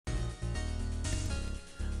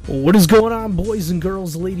What is going on, boys and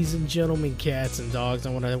girls, ladies and gentlemen, cats and dogs? I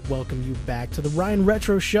want to welcome you back to the Ryan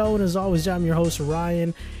Retro Show, and as always, I'm your host,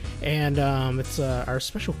 Ryan, and it's our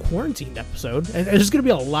special quarantined episode, and there's going to be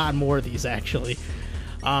a lot more of these, actually.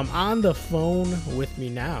 On the phone with me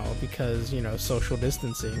now, because, you know, social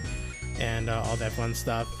distancing and all that fun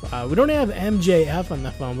stuff. We don't have MJF on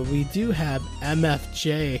the phone, but we do have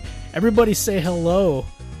MFJ. Everybody say hello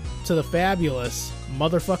to the fabulous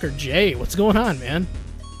motherfucker Jay. What's going on, man?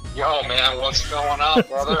 Yo, man, what's going on,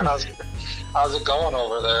 brother? How's it going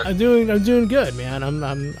over there? I'm doing good, man.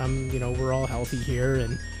 I'm you know, we're all healthy here,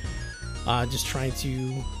 and just trying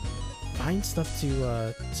to find stuff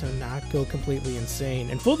to not go completely insane.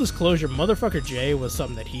 And full disclosure, motherfucker Jay was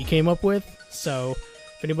something that he came up with. So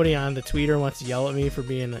if anybody on the Twitter wants to yell at me for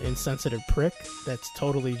being an insensitive prick, that's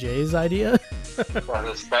totally Jay's idea.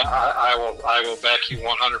 I will back you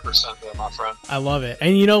 100% there, my friend. I love it.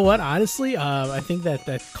 And you know what? Honestly, I think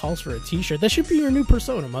that calls for a t-shirt. That should be your new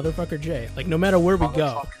persona, motherfucker Jay. Like, no matter where we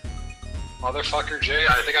go. Motherfucker Jay,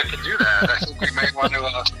 I think I can do that. I think we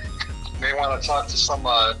may want to talk to some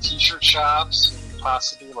t-shirt shops and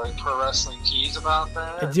possibly like pro wrestling tees about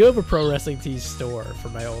that. I do have a pro wrestling tees store for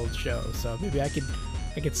my old show, so maybe I could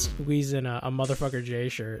squeeze in a motherfucker J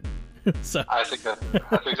shirt. So I think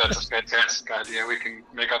that's a fantastic idea. We can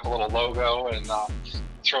make up a little logo and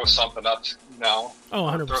throw something up, you know. Oh,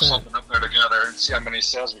 100%. Throw something up there together and see how many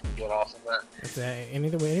sales we can get off of that. Any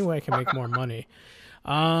way I can make more money.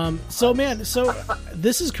 So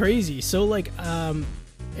this is crazy. So like,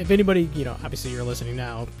 if anybody, you know, obviously you're listening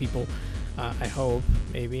now, people. I hope,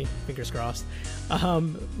 maybe, fingers crossed.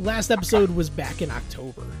 Last episode was back in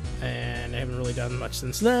October, and I haven't really done much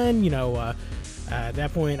since then. You know, at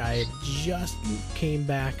that point, I just came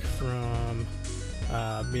back from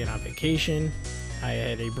being on vacation. I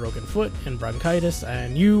had a broken foot and bronchitis,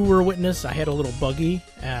 and you were a witness. I had a little buggy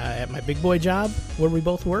at my big boy job where we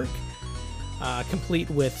both work, complete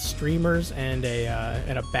with streamers and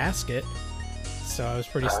a basket. So I was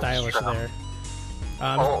pretty stylish there.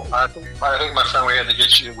 I think, my friend, we had to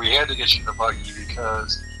get you the buggy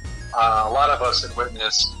because a lot of us had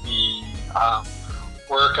witnessed the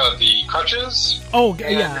work of the crutches. Oh,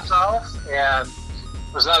 yeah. Yourself, and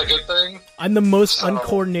it was not a good thing. I'm the most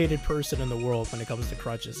uncoordinated person in the world when it comes to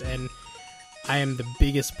crutches, and I am the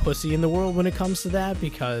biggest pussy in the world when it comes to that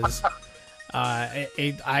because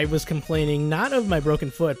I was complaining not of my broken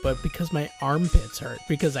foot, but because my armpits hurt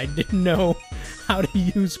because I didn't know how to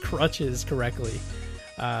use crutches correctly.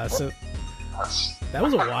 So that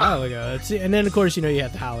was a while ago. And then, of course, you know, you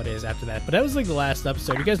have the holidays after that. But that was like the last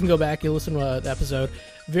episode. You guys can go back and listen to the episode.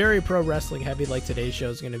 Very pro wrestling heavy, like today's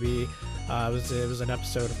show is going to be. It was an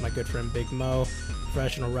episode with my good friend Big Mo,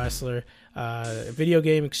 professional wrestler, video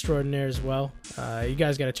game extraordinaire as well. You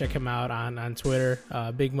guys got to check him out on Twitter.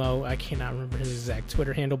 Big Mo, I cannot remember his exact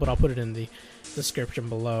Twitter handle, but I'll put it in the description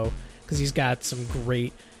below because he's got some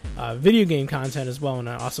great video game content as well and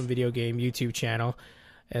an awesome video game YouTube channel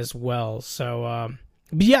as well. So,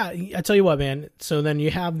 but yeah, I tell you what, man. So then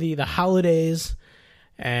you have the holidays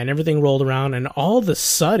and everything rolled around, and all of a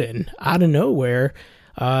sudden, out of nowhere,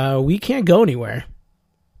 we can't go anywhere.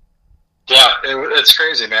 Yeah, it's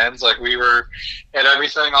crazy, man. It's like we had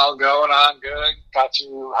everything all going on good. Got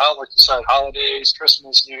to, like you said, holidays,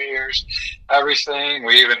 Christmas, New Year's, everything.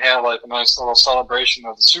 We even had like a nice little celebration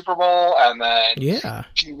of the Super Bowl, and then a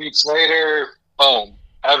few weeks later, boom,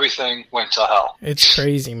 everything went to hell. It's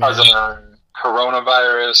crazy, man.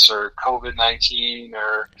 Coronavirus or COVID-19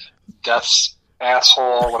 or death's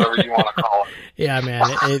asshole, whatever you want to call it. Yeah, man,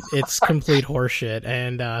 it's complete horseshit.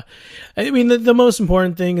 And I mean, the most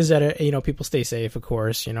important thing is that you know, people stay safe. Of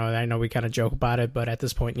course, you know, I know we kind of joke about it, but at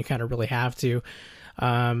this point, you kind of really have to.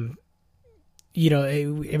 You know,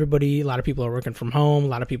 everybody, a lot of people are working from home. A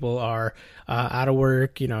lot of people are out of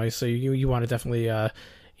work. You know, so you want to definitely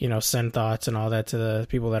you know, send thoughts and all that to the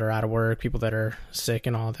people that are out of work, people that are sick,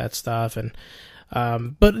 and all that stuff. And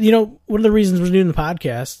but, you know, one of the reasons we're doing the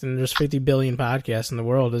podcast, and there's 50 billion podcasts in the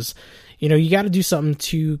world, is, you know, you got to do something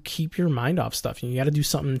to keep your mind off stuff. You got to do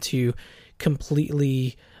something to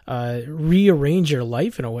completely rearrange your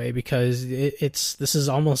life in a way, because this is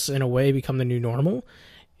almost in a way become the new normal,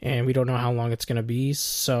 and we don't know how long it's going to be.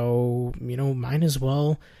 So, you know, might as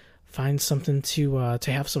well find something to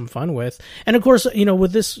have some fun with. And of course, you know,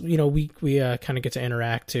 with this, you know, we kind of get to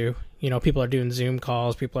interact too. You know, people are doing Zoom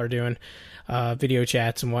calls, people are doing video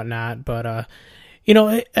chats and whatnot. But, you know,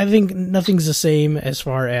 I think nothing's the same as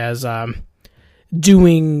far as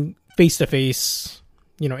doing face-to-face,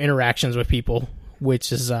 you know, interactions with people,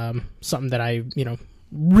 which is something that I, you know,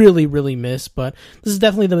 really, really miss. But this is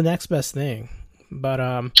definitely the next best thing. But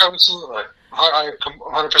absolutely. I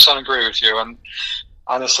 100% agree with you. And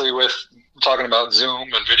honestly, with talking about Zoom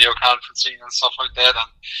and video conferencing and stuff like that, I'm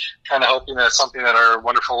kind of hoping that's something that our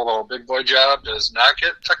wonderful little big boy job does not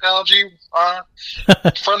get technology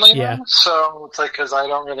friendly. Yeah. So it's like, because I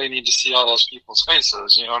don't really need to see all those people's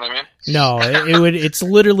faces. You know what I mean? No, it would. It's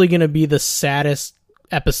literally going to be the saddest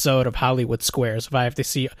episode of Hollywood Squares if I have to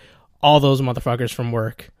see all those motherfuckers from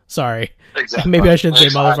work. Sorry. Exactly. Maybe I shouldn't say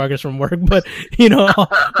motherfuckers from work, but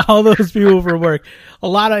all those people from work. A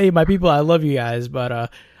lot of my people, I love you guys, but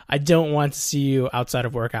I don't want to see you outside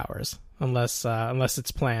of work hours unless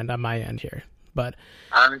it's planned on my end here. But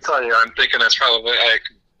I'm gonna tell you, I'm thinking that's probably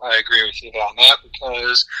I agree with you on that,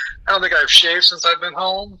 because I don't think I've shaved since I've been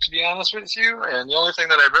home, to be honest with you. And the only thing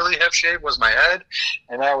that I really have shaved was my head,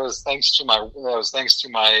 and that was thanks to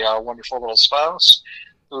my wonderful little spouse,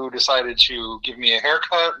 who decided to give me a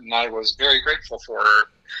haircut, and I was very grateful for her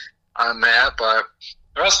on that. But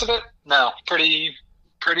the rest of it, no, pretty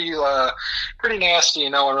nasty,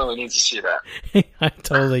 and no one really needs to see that. I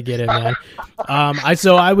totally get it, man.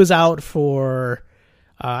 I was out for.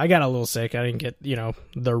 I got a little sick. I didn't get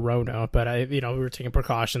the Rona, but we were taking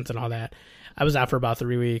precautions and all that. I was out for about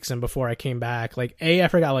 3 weeks, and before I came back, I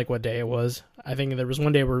forgot what day it was. I think there was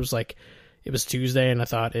one day where it was it was Tuesday, and I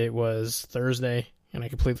thought it was Thursday, and I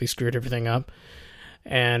completely screwed everything up.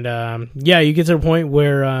 And you get to the point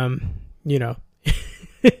where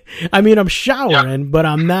I mean, I'm showering, but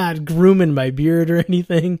I'm not grooming my beard or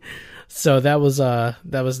anything. So that was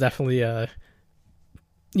definitely a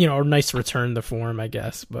nice return to form, I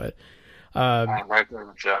guess. But I'm right there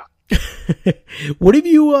with you. what have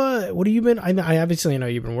you been? I obviously know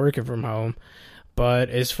you've been working from home, but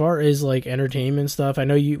as far as entertainment stuff, I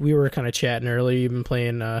know we were kind of chatting earlier. You've been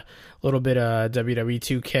playing a little bit of WWE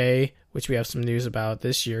 2K, which we have some news about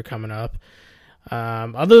this year coming up.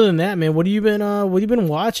 Other than that, man, what have you been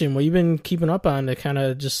watching? What have you been keeping up on to kind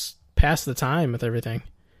of just pass the time with everything?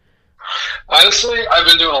 Honestly, I've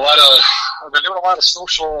been doing a lot of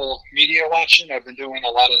social media watching. I've been doing a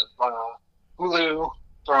lot of Hulu,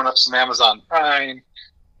 throwing up some Amazon Prime,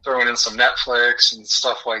 throwing in some Netflix and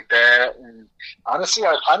stuff like that. And honestly,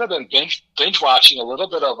 I've kind of been binge watching a little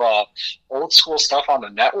bit of old school stuff on the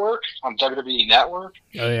network, on WWE Network.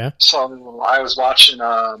 Oh yeah. So I was watching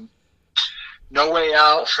No Way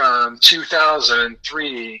Out from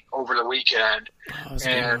 2003 over the weekend,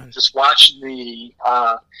 and just watching the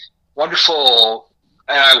wonderful,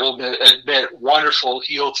 and I will admit, wonderful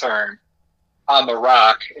heel turn on The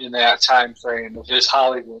Rock in that time frame of his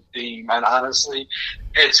Hollywood theme. And honestly,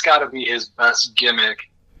 it's got to be his best gimmick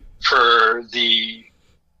for the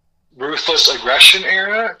Ruthless Aggression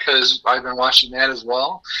era, because I've been watching that as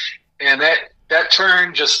well. And that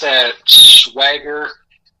turn, just that swagger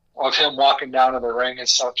of him walking down to the ring and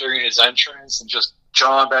stuff during his entrance and just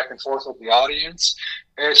jawing back and forth with the audience.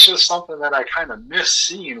 It's just something that I kind of miss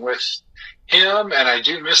seeing with him, and I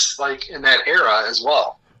do miss in that era as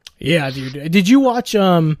well. Yeah, dude. Did you watch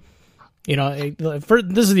this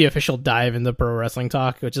is the official dive into pro wrestling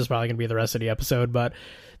talk, which is probably going to be the rest of the episode, but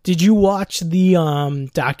did you watch the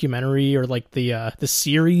documentary or the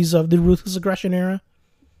series of the Ruthless Aggression era?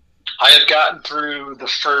 I had gotten through the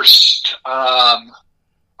first I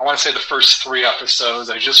want to say the first 3 episodes.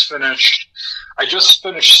 I just finished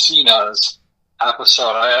Cena's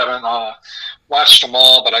episode. I haven't watched them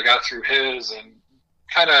all, but I got through his, and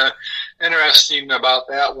kind of interesting about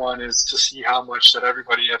that one is to see how much that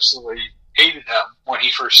everybody absolutely hated him when he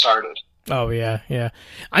first started. Oh yeah.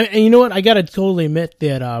 And you know what? I gotta totally admit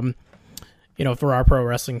that for our pro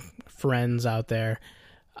wrestling friends out there,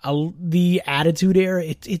 the Attitude Era,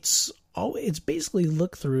 it's basically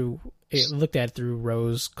looked at through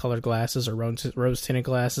rose-colored glasses or rose-tinted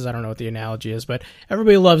glasses. I don't know what the analogy is, but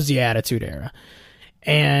everybody loves the Attitude Era.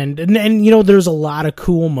 And there's a lot of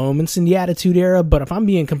cool moments in the Attitude Era, but if I'm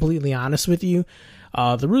being completely honest with you,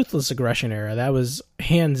 the Ruthless Aggression Era, that was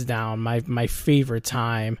hands down my favorite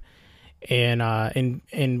time in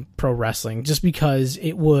pro wrestling, just because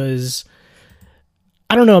it was,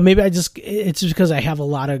 I don't know, maybe it's just because I have a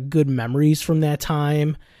lot of good memories from that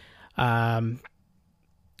time. I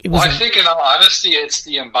think, in all honesty, it's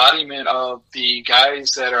the embodiment of the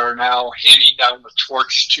guys that are now handing down the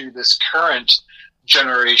torch to this current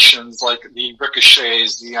generations, like the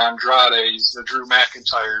Ricochets, the Andrades, the Drew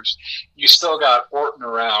McIntyres. You still got Orton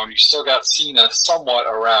around. You still got Cena somewhat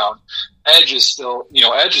around. Edge is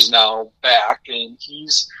now back, and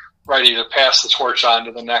he's ready to pass the torch on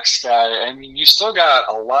to the next guy. I mean, you still got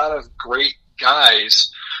a lot of great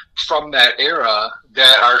guys from that era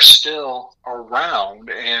that are still around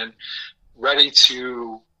and ready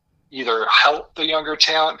to either help the younger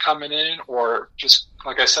talent coming in or just,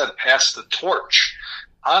 like I said, pass the torch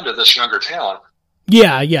onto this younger talent.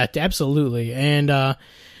 Yeah, absolutely. And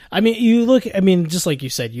just like you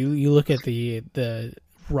said, you look at the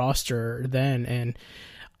roster then, and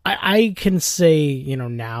I can say,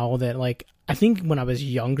 now that, like, I think when I was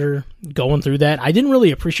younger, going through that, I didn't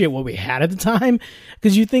really appreciate what we had at the time,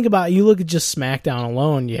 because you look at just SmackDown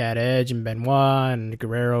alone, you had Edge and Benoit and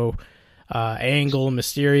Guerrero, Angle,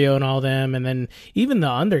 Mysterio, and all them, and then even the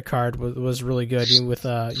undercard was really good with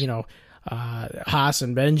Haas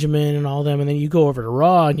and Benjamin and all them, and then you go over to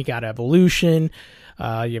Raw and you got Evolution,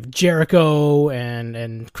 you have Jericho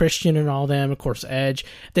and Christian and all them, of course Edge.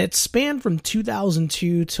 That span from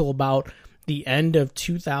 2002 till about the end of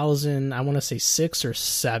 2000, I want to say 6 or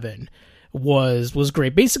 7, was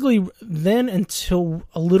great. Basically, then until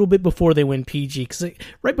a little bit before they went PG, because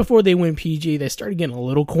right before they went PG, they started getting a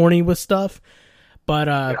little corny with stuff. But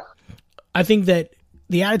I think that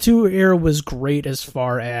the Attitude Era was great as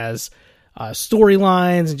far as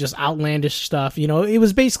storylines and just outlandish stuff. It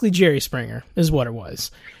was basically Jerry Springer, is what it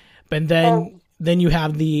was. But then you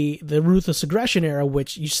have the Ruthless Aggression Era,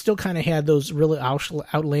 which you still kind of had those really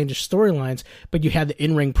outlandish storylines, but you had the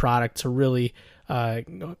in-ring product to really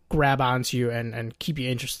grab onto you and keep you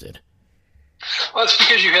interested. Well, it's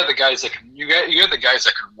because you had the guys that you had the guys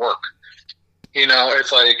that could work.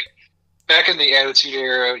 It's like back in the Attitude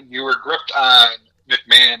Era, you were gripped on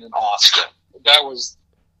McMahon and Austin.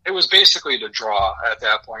 It was basically the draw at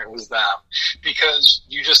that point. It was them, because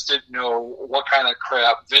you just didn't know what kind of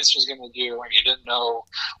crap Vince was going to do, and you didn't know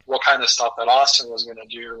what kind of stuff that Austin was going to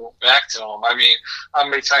do back to him. I mean, how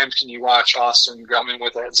many times can you watch Austin come in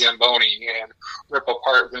with that Zamboni and rip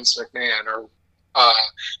apart Vince McMahon, or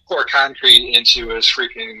pour concrete into his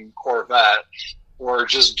freaking Corvette, or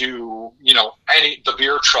just do the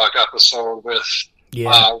beer truck episode with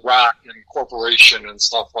Rock and Corporation and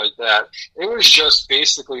stuff like that. It was just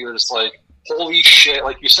basically just like, holy shit,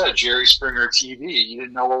 like you said, Jerry Springer TV. You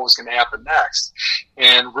didn't know what was going to happen next.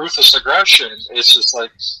 And Ruthless Aggression, it's just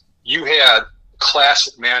like, you had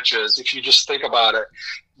classic matches. If you just think about it,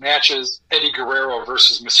 matches, Eddie Guerrero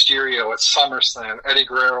versus Mysterio at SummerSlam, Eddie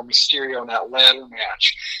Guerrero, Mysterio in that ladder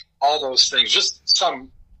match, all those things, just some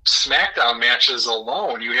SmackDown matches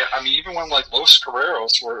alone. Even when like Los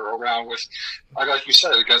Guerreros were around with, like you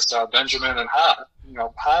said, against Benjamin and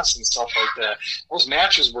Haas and stuff like that. Those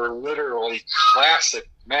matches were literally classic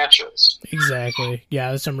matches. Exactly. Yeah,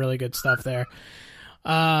 there's some really good stuff there.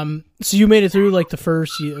 So you made it through like the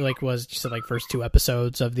first, first 2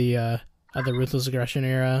 episodes of the Ruthless Aggression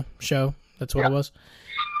Era show. That's what it was.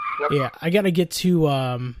 Yep. Yeah, I got to get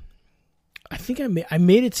to. I think I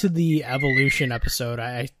made it to the Evolution episode.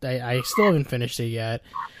 I still haven't finished it yet.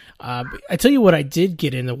 I tell you what, I did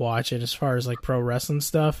get into watching as far as like pro wrestling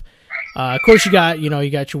stuff. Of course, you got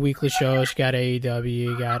your weekly shows. You got AEW,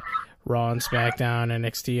 you got Raw and SmackDown,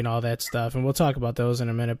 NXT, and all that stuff. And we'll talk about those in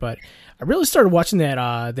a minute. But I really started watching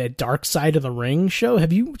that Dark Side of the Ring show.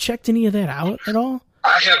 Have you checked any of that out at all?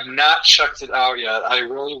 I have not checked it out yet. I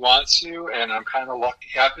really want to, and I'm kind of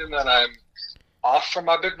happy that I'm off from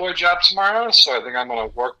my big boy job tomorrow, so I think I'm going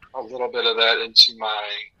to work a little bit of that into my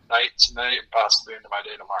night tonight and possibly into my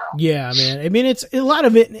day tomorrow. Yeah, man. I mean, it's a lot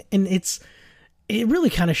of it, and it really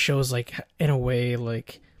kind of shows, like, in a way,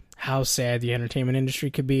 like, how sad the entertainment industry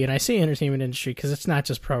could be. And I say entertainment industry because it's not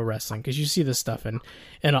just pro wrestling, because you see this stuff in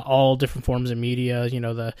all different forms of media,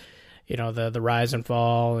 the rise and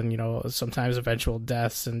fall, and sometimes eventual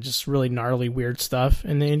deaths, and just really gnarly weird stuff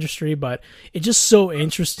in the industry. But it's just so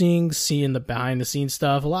interesting seeing the behind the scenes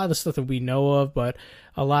stuff, a lot of the stuff that we know of, but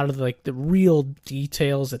a lot of the real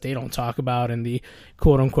details that they don't talk about in the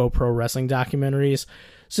quote unquote pro wrestling documentaries.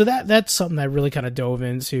 So that's something I really kind of dove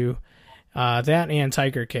into, that and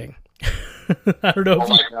Tiger King. I don't know. Oh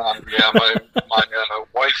my God. Yeah. My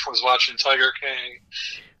wife was watching Tiger King,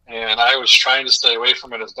 and I was trying to stay away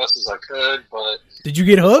from it as best as I could, but... Did you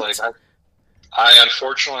get hooked? I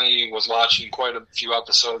unfortunately was watching quite a few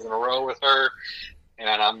episodes in a row with her,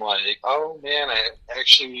 and I'm like, oh man, I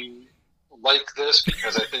actually like this,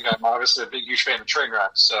 because I think I'm obviously a big, huge fan of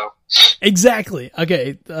Trainwreck, so... Exactly.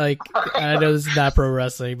 Okay, I know this is not pro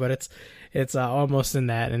wrestling, but it's almost in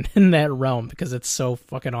that realm, because it's so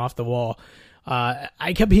fucking off the wall.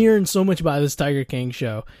 I kept hearing so much about this Tiger King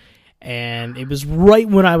show, and it was right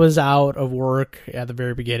when I was out of work at the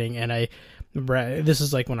very beginning, and this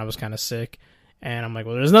is like when I was kind of sick, and I'm like,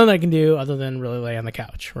 well, there's nothing I can do other than really lay on the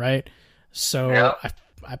couch, right? So yeah.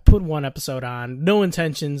 I put one episode on, no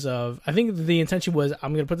intentions of, I think the intention was,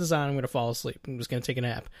 I'm going to put this on, I'm going to fall asleep, I'm just going to take a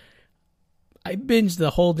nap. I binged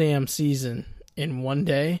the whole damn season in one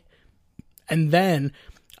day, and then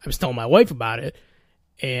was telling my wife about it,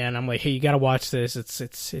 and I'm like, hey, you got to watch this.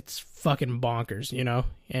 It's fucking bonkers, you know?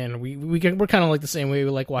 And we're kind of like the same way. We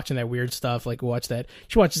like watching that weird stuff. Like,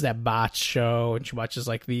 she watches that botch show, and she watches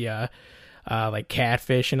like the, like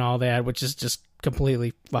Catfish and all that, which is just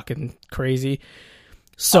completely fucking crazy.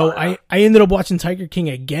 So I ended up watching Tiger King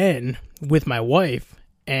again with my wife,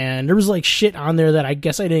 and there was like shit on there that I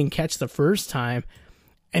guess I didn't catch the first time.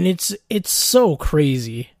 And it's so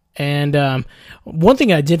crazy. And one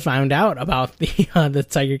thing I did find out about the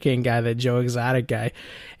Tiger King guy, the Joe Exotic guy,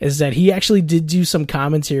 is that he actually did do some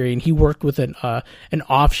commentary, and he worked with an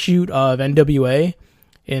offshoot of NWA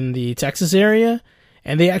in the Texas area,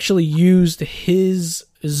 and they actually used his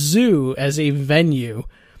zoo as a venue.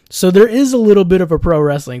 So there is a little bit of a pro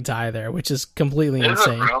wrestling tie there, which is completely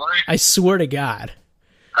insane. Really? I swear to God.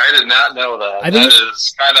 I did not know that. That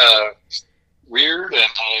is kind of weird and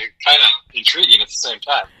kind of intriguing at the same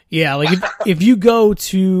time. Yeah, like if you go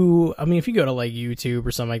to, if you go to like YouTube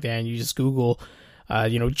or something like that, and you just Google,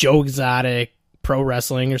 Joe Exotic pro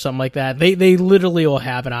wrestling or something like that, they literally will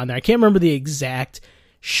have it on there. I can't remember the exact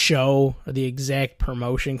show or the exact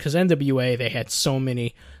promotion, because NWA, they had so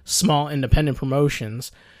many small independent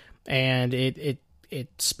promotions, and it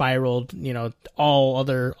spiraled,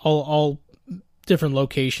 all different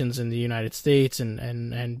locations in the United States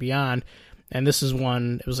and beyond. And this is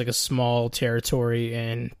one, it was like a small territory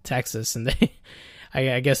in Texas, and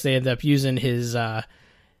I guess they ended up using his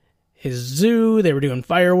zoo. They were doing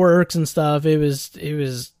fireworks and stuff. It was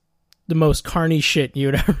the most carny shit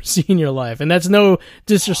you'd ever see in your life. And that's no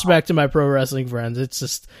disrespect to my pro wrestling friends. It's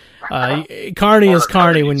just, carny is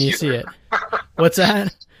carny when you see it. What's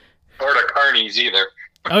that? Or to carnies either.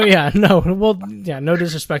 Oh yeah, no. Well, yeah, no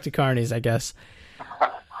disrespect to carnies, I guess.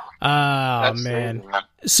 Oh, Absolutely, man.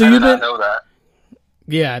 So I did not know that.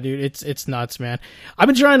 Yeah, dude, it's nuts, man. I've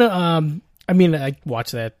been trying to, I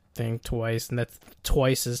watched that thing twice, and that's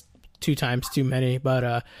twice is 2 times too many.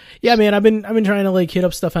 But yeah, man, I've been trying to like hit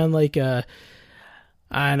up stuff on like on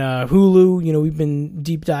Hulu. We've been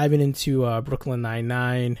deep diving into Brooklyn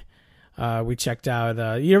Nine-Nine. We checked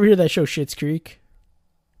out. You ever hear that show Schitt's Creek?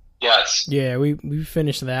 Yes. Yeah, we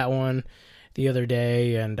finished that one the other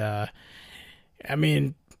day, and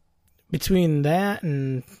between that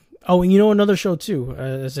and another show too.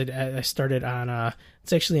 I started on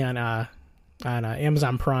it's actually on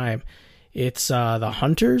Amazon Prime. It's The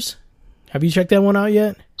Hunters. Have you checked that one out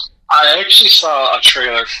yet? I actually saw a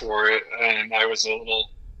trailer for it, and I was a little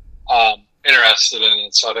interested in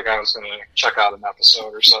it, so I think I was going to check out an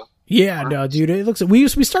episode or so. Yeah, no, dude, it looks. We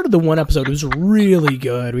started the one episode. It was really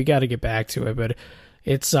good. We got to get back to it, but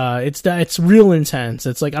it's real intense.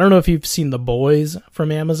 It's like, I don't know if you've seen The Boys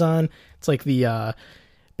from Amazon. It's like the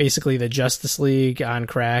basically the Justice League on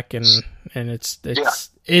crack, and it's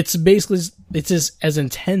basically it's as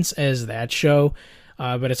intense as that show,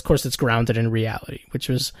 but of course it's grounded in reality, which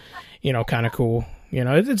was kind of cool.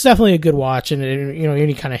 It's definitely a good watch, and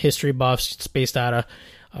any kind of history buffs. It's based out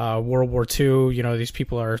of World War II. These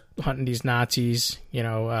people are hunting these Nazis.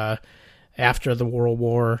 After the World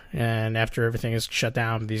War and after everything is shut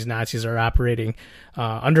down, these Nazis are operating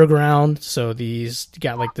underground. So these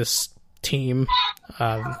got like this team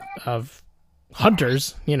of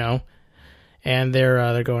hunters, and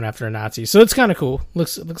they're going after a Nazi. So it's kind of cool.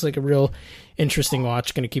 Looks like a real interesting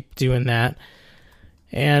watch. Going to keep doing that.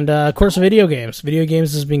 And of course, video games. Video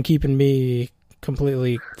games has been keeping me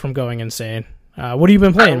completely from going insane. What have you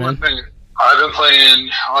been playing, man? I've been playing,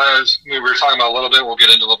 as we were talking about a little bit, we'll get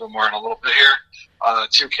into a little bit more in a little bit here.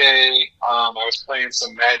 2K, I was playing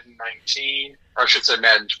some Madden 19, or I should say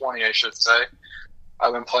Madden 20, I should say.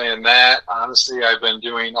 I've been playing that. Honestly, I've been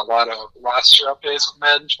doing a lot of roster updates with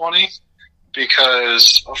Madden 20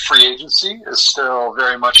 because free agency is still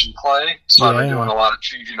very much in play. So I've been doing a lot of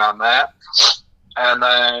changing on that. And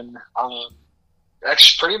then,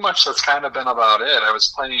 actually, pretty much that's kind of been about it. I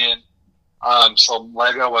was playing some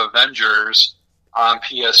Lego Avengers on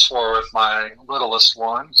PS4 with my littlest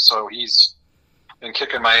one, so he's been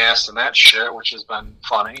kicking my ass in that shit, which has been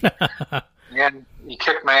funny. And he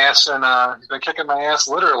kicked my ass he's been kicking my ass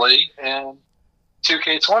literally in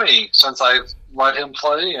 2K20 since I've let him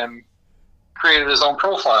play and created his own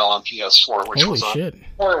profile on PS4, which was a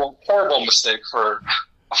horrible mistake for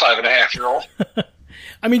a 5.5-year-old.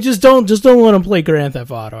 Just don't let him play Grand Theft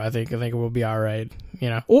Auto. I think it will be all right.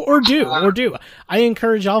 Or do. I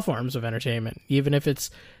encourage all forms of entertainment, even if it's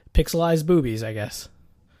pixelized boobies, I guess.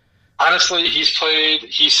 Honestly, he's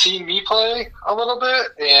seen me play a little bit,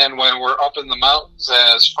 and when we're up in the mountains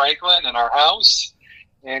as Franklin in our house,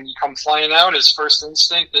 and you come flying out, his first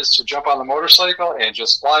instinct is to jump on the motorcycle and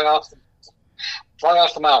just fly off fly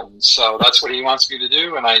off the mountain. So that's what he wants me to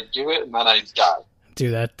do, and I do it, and then I die.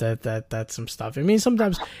 Dude, that's some stuff. I mean,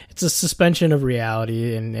 sometimes it's a suspension of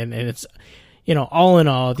reality, and it's, all in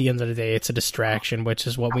all, at the end of the day, it's a distraction, which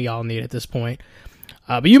is what we all need at this point.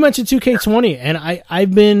 But you mentioned 2K20, and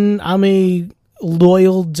I'm a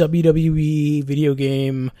loyal WWE video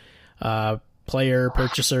game player,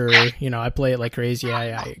 purchaser. I play it like crazy.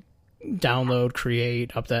 I download,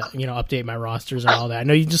 create, update my rosters and all that. I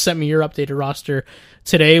know you just sent me your updated roster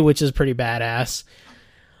today, which is pretty badass.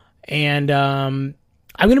 And I'm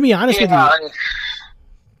going to be honest with you.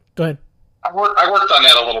 Go ahead. I worked on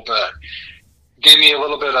that a little bit. Gave me a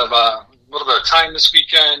little bit of time this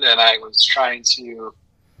weekend, and I was trying to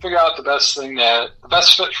figure out the best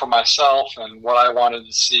fit for myself and what I wanted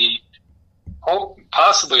to see,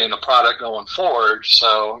 possibly in the product going forward.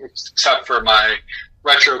 So, except for my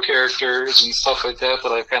retro characters and stuff like that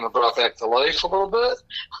I kind of brought back to life a little bit.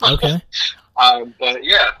 Okay. But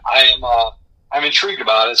yeah, I'm intrigued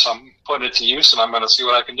about it, so I'm putting it to use, and I'm going to see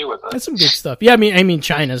what I can do with it. That's some good stuff. Yeah, I mean,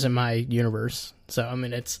 China's in my universe, so I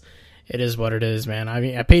mean, it is what it is, man. I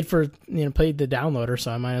mean, I paid the downloader,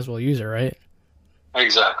 so I might as well use it, right?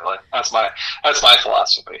 Exactly. That's my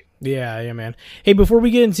philosophy. Yeah, man. Hey, before we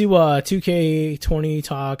get into 2K20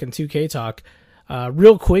 talk and 2K talk,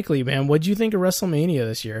 real quickly, man, what'd you think of WrestleMania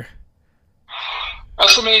this year?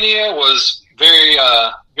 WrestleMania was very,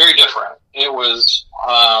 very different. It was.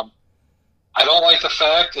 I don't like the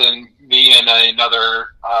fact, and me and another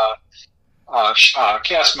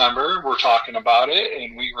cast member were talking about it,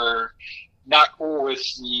 and we were not cool with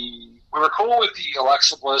the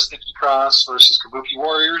Alexa Bliss Nikki Cross versus Kabuki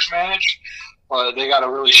Warriors match, but they got a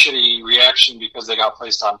really shitty reaction because they got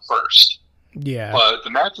placed on first. Yeah. But the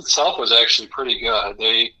match itself was actually pretty good.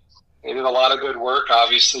 They did a lot of good work.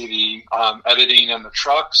 Obviously, the editing in the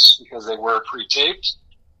trucks, because they were pre-taped,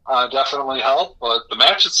 definitely helped. But the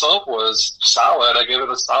match itself was solid. I gave it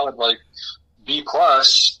a solid B+.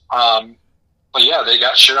 But yeah, they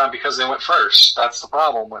got shit on because they went first. That's the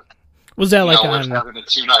problem with. Was that with having it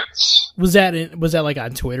 2 nights? Was that like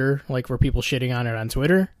on Twitter? Like, were people shitting on it on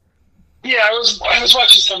Twitter? Yeah, I was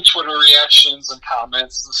watching some Twitter reactions and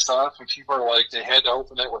comments and stuff, and people are like, they had to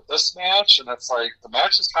open it with this match, and it's like, the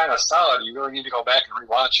match is kind of solid. You really need to go back and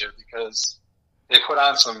rewatch it because they put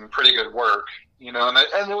on some pretty good work, and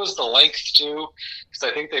it was the length too, because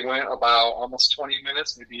I think they went about almost 20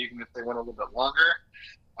 minutes, maybe even if they went a little bit longer.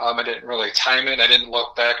 I didn't really time it. I didn't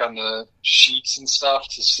look back on the sheets and stuff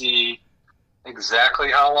to see exactly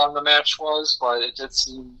how long the match was, but it did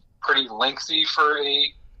seem pretty lengthy for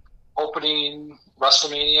a opening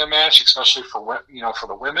WrestleMania match, especially for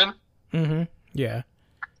the women. Mm-hmm. Yeah.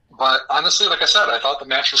 But honestly, like I said, I thought the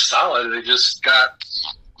match was solid. They just got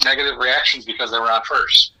negative reactions because they were on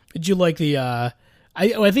first. Did you like the?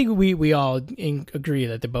 I think we all agree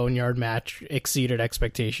that the Boneyard match exceeded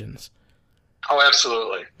expectations. Oh,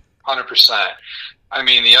 absolutely. 100%. I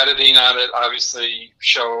mean, the editing on it obviously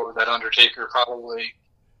showed that Undertaker probably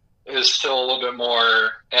is still a little bit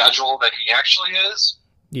more agile than he actually is.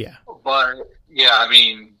 Yeah. But, yeah, I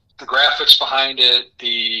mean, the graphics behind it,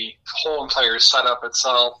 the whole entire setup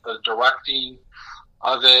itself, the directing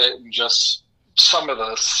of it, and just some of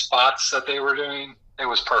the spots that they were doing, it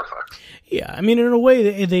was perfect. Yeah, I mean, in a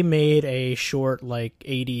way, they made a short,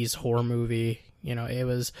 80s horror movie. There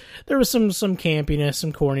was some campiness,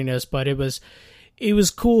 some corniness, but it was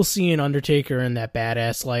cool seeing Undertaker in that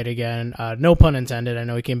badass light again. No pun intended. I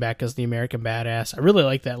know he came back as the American Badass. I really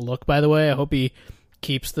like that look, by the way. I hope he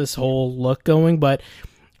keeps this whole look going. But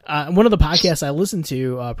one of the podcasts I listened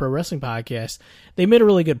to, Pro Wrestling Podcast, they made a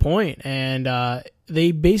really good point, and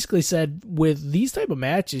they basically said, with these type of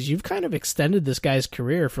matches, you've kind of extended this guy's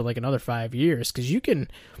career for another 5 years, because you can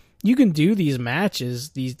do these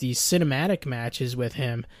matches, these cinematic matches with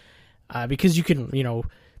him, because you can,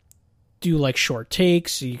 do short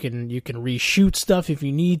takes. You can reshoot stuff if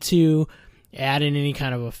you need to, add in any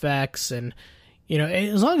kind of effects, and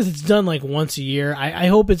as long as it's done once a year. I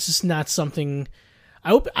hope it's just not something.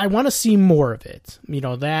 I want to see more of it.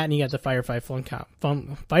 That, and you got the Firefly Funhouse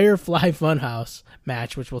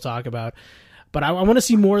match, which we'll talk about. But I want to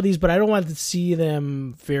see more of these, but I don't want to see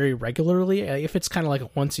them very regularly. If it's kind of a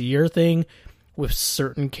once-a-year thing with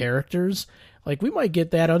certain characters, we might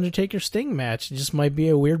get that Undertaker-Sting match. It just might be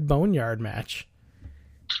a weird Boneyard match.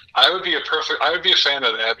 I would be a fan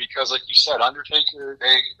of that, because like you said, Undertaker,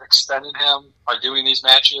 they extended him by doing these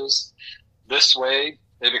matches this way.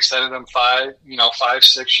 They've extended him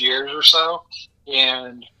 5-6 years or so.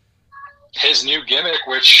 And his new gimmick,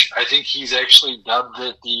 which I think he's actually dubbed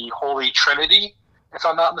it the Holy Trinity, if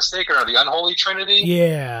I'm not mistaken, or the Unholy Trinity.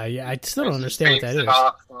 Yeah, I still don't understand what that is.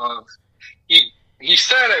 he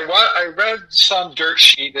said, I read some dirt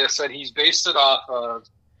sheet that said he's based it off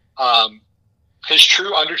of his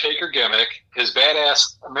true Undertaker gimmick, his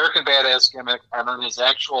badass American Badass gimmick, and then his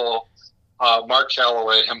actual Mark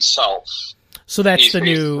Calloway himself. So that's the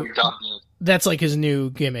new. That's like his new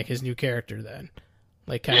gimmick, his new character. Then,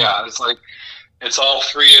 like, it's like it's all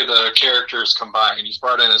three of the characters combined. He's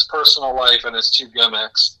brought in his personal life and his two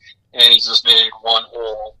gimmicks, and he's just made one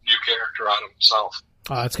whole new character out of himself.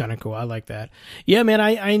 Oh, that's kind of cool. I like that. Yeah, man,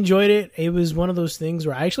 I enjoyed it. It was one of those things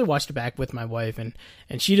where I actually watched it back with my wife, and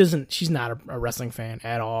she's not a wrestling fan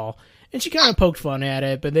at all. And she kind of poked fun at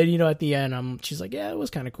it, but then, at the end, she's like, yeah, it was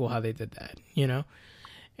kind of cool how they did that,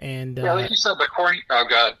 And, like you said, the corny, oh,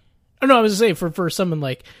 God. Oh, no, I was going to say, for someone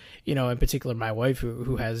like, in particular my wife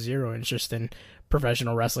who has zero interest in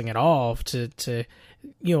professional wrestling at all, to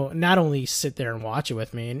not only sit there and watch it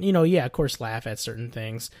with me and, of course laugh at certain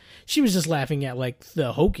things. She was just laughing at like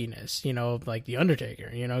the hokiness, like the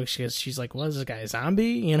Undertaker, she's like, well, is this guy a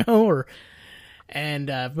zombie, but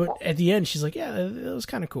at the end she's like, yeah, that was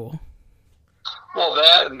kind of cool. Well,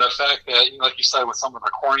 that and the fact that, like you said, with some of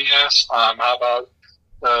the corniness, how about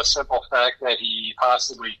the simple fact that he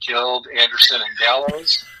possibly killed Anderson and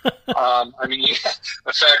Gallows? The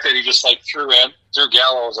fact that he just like threw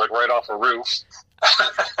Gallows like right off a roof.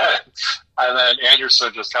 And then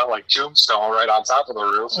Anderson just got like tombstone right on top of the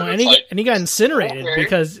roof. Well, and he got incinerated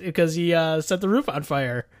because he set the roof on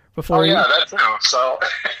fire before. That too. So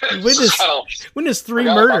witnessed 3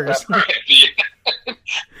 murders.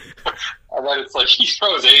 And then it's like he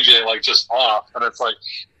throws AJ like just off, and it's like,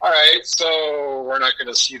 all right, so we're not going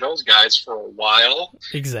to see those guys for a while.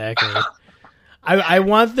 Exactly. I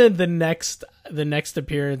want the next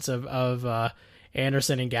appearance of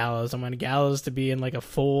Anderson and Gallows. I want Gallows to be in like a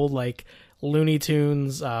full like Looney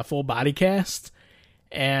Tunes full body cast,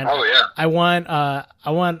 and I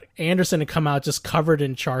want Anderson to come out just covered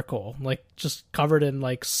in charcoal, like just covered in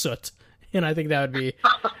like soot, and I think that would be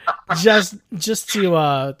just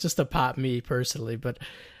to pop me personally. But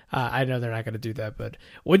I know they're not going to do that. But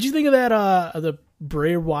what'd you think of that? The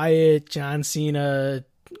Bray Wyatt, John Cena,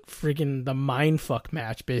 freaking the mindfuck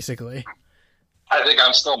match, basically. I think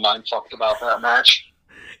I'm still mindfucked about that match.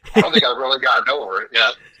 I don't think I've really gotten over it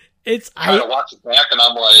yet. I gotta watch it back, and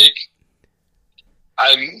I'm like,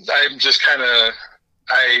 I'm just kind of,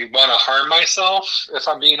 I want to harm myself, if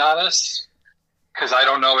I'm being honest, because I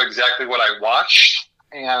don't know exactly what I watched,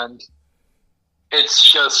 and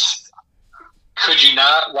it's just, could you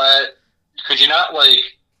not like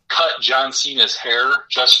cut John Cena's hair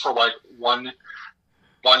just for like one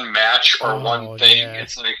match or one thing? Yeah.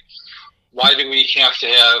 It's like, why do we have to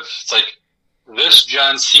have, it's like this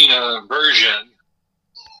John Cena version,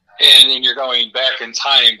 and you're going back in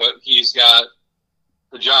time, but he's got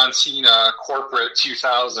the John Cena corporate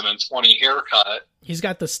 2020 haircut. He's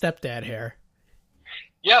got the stepdad hair.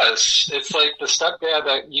 Yes, it's like the stepdad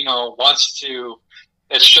that, wants to,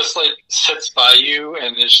 it's just like sits by you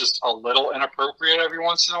and is just a little inappropriate every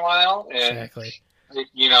once in a while. And, exactly.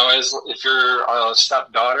 As if you're a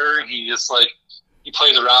stepdaughter, he just like, he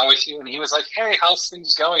plays around with you, and he was like, hey, how's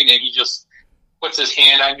things going? And he just puts his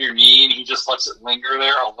hand on your knee, and he just lets it linger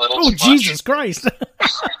there a little too much. Oh, Jesus Christ.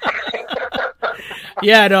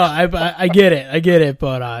 Yeah, no, I get it,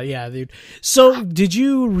 but yeah, dude. So, did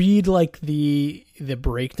you read like the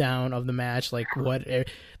breakdown of the match? Like, what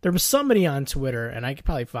there was somebody on Twitter, and I could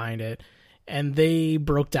probably find it, and they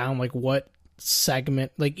broke down like what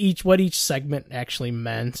segment, like what each segment actually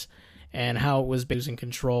meant, and how it was losing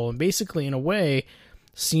control, and basically, in a way,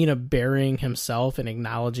 Cena burying himself and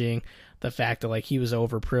acknowledging the fact that like he was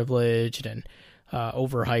overprivileged and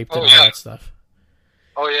overhyped and all that stuff.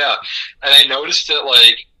 Oh, yeah. And I noticed it,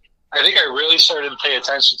 like, I think I really started to pay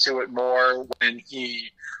attention to it more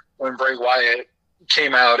when Bray Wyatt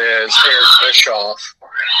came out as Eric Bischoff,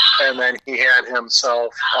 and then he had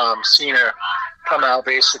himself, Cena, come out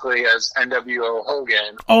basically as NWO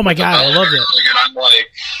Hogan. Oh, my God, I loved it.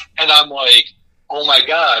 And I'm like, oh, my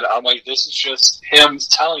God. I'm like, this is just him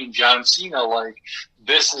telling John Cena, like,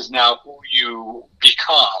 this is now who you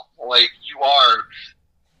become. Like, you are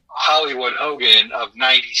Hollywood Hogan of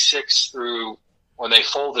 96 through when they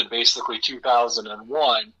folded basically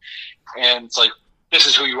 2001. And it's like, this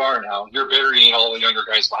is who you are now. You're burying all the younger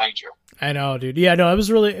guys behind you. I know, dude. Yeah, no, it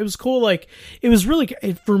was cool. Like, it was really,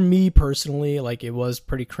 for me personally, like, it was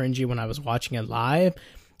pretty cringy when I was watching it live,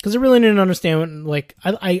 because I really didn't understand, like,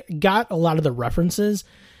 I got a lot of the references,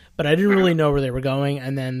 but I didn't really know where they were going.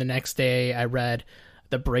 And then the next day I read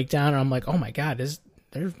the breakdown, and I'm like, oh my God,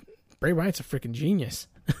 Bray Wyatt's a freaking genius.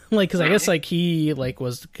 Like, because I guess like he like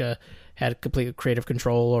had complete creative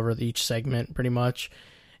control over each segment pretty much,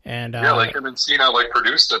 And like him and Cena like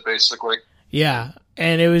produced it basically. Yeah,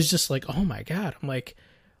 and it was just like, oh my god! I'm like,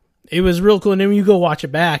 it was real cool. And then you go watch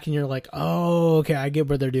it back, and you're like, oh, okay, I get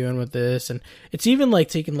what they're doing with this. And it's even like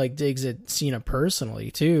taking like digs at Cena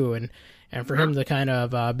personally too, and for him to kind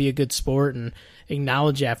of be a good sport and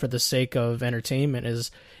acknowledge that for the sake of entertainment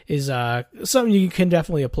is something you can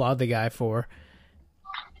definitely applaud the guy for.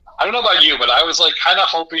 I don't know about you, but I was like kind of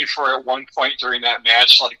hoping for at one point during that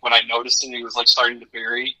match, like when I noticed him, he was like starting to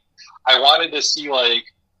bury. I wanted to see like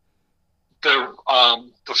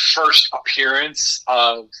the first appearance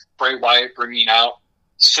of Bray Wyatt bringing out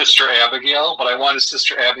Sister Abigail, but I wanted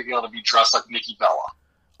Sister Abigail to be dressed like Nikki Bella.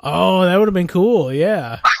 Oh, that would have been cool,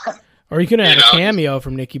 yeah. Or you could have had a cameo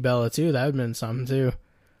from Nikki Bella too. That would have been something too.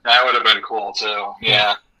 That would have been cool too.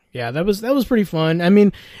 Yeah. Yeah, that was pretty fun. I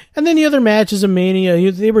mean, and then the other matches of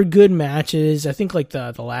Mania, they were good matches. I think like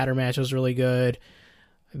the ladder match was really good.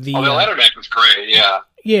 The ladder match was great. Yeah.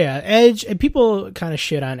 Yeah, Edge, and people kind of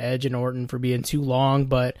shit on Edge and Orton for being too long,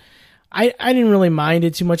 but I didn't really mind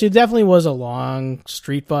it too much. It definitely was a long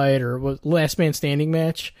street fight or last man standing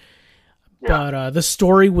match, but the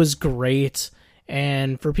story was great.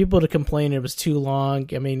 And for people to complain it was too long,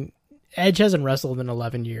 I mean, Edge hasn't wrestled in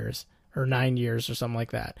 11 years or 9 years or something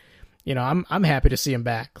like that. You know, I'm happy to see him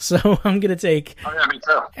back. So I'm gonna take. Oh yeah, me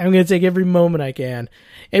too. I'm gonna take every moment I can.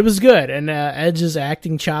 It was good, and Edge's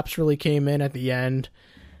acting chops really came in at the end.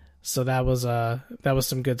 So that was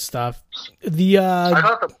some good stuff. I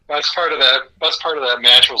thought the best part of that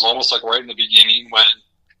match was almost like right in the beginning when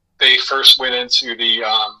they first went into the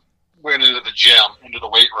gym, into the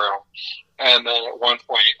weight room. And then at one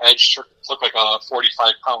point, Edge took like a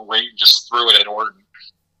 45-pound weight and just threw it at Orton.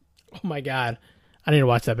 Oh my god. I need to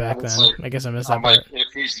watch that back then. Like, I guess I missed that part. Like,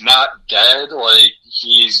 if he's not dead, like,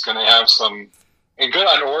 he's going to have some... And good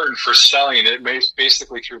on Orton for selling it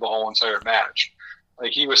basically through the whole entire match.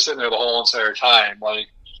 Like, he was sitting there the whole entire time, like,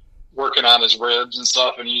 working on his ribs and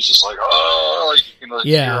stuff, and he's just like, oh, like, you can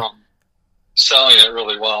hear him selling it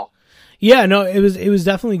really well. Yeah, no, it was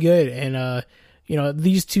definitely good. And, you know,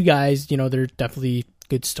 these two guys, you know, they're definitely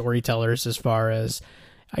good storytellers as far as,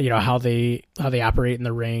 you know, how they operate in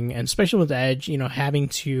the ring, and especially with Edge, you know, having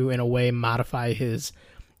to in a way modify his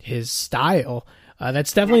style.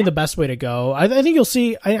 That's definitely the best way to go. I think you'll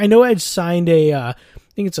see. I know Edge signed I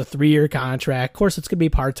think it's a 3-year contract. Of course, it's gonna be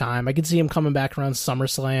part-time. I could see him coming back around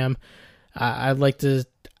SummerSlam. I'd like to.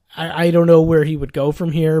 I don't know where he would go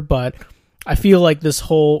from here, but I feel like this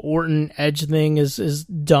whole Orton Edge thing is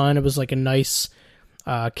done. It was like a nice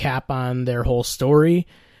cap on their whole story,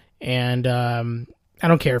 and I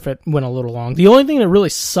don't care if it went a little long. The only thing that really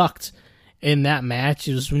sucked in that match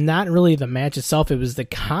was not really the match itself. It was the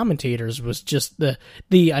commentators. Was just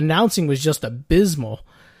the announcing was just abysmal.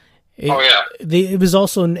 It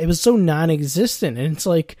was so non-existent, and it's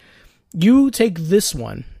like, you take this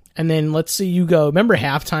one, and then let's see you go. Remember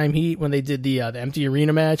Halftime Heat when they did the empty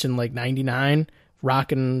arena match in like '99,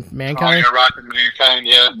 Rock and Mankind? Oh, yeah, Rock and Mankind,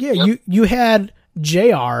 yeah. Yeah, yep. You had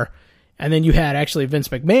JR, and then you had actually Vince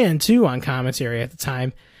McMahon too on commentary at the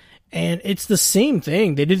time. And it's the same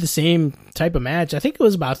thing. They did the same type of match. I think it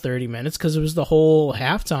was about 30 minutes because it was the whole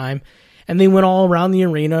halftime. And they went all around the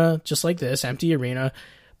arena just like this, empty arena.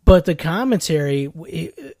 But the commentary,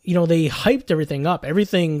 you know, they hyped everything up.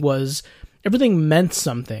 Everything meant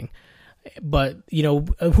something. But, you know,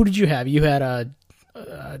 who did you have? You had I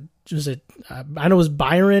know it was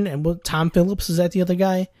Byron and Tom Phillips. Is that the other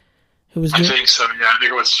guy? I think so, yeah. I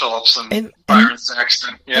think it was Phillips and Byron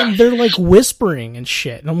Saxton. Yeah. And they're like whispering and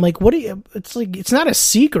shit. And I'm like, what are you? It's like, it's not a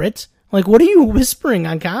secret. Like, what are you whispering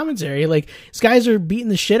on commentary? Like, these guys are beating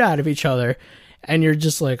the shit out of each other. And you're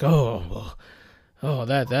just like, that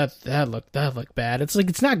looked bad. It's like,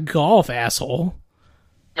 it's not golf, asshole.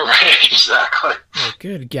 Right, exactly. Oh,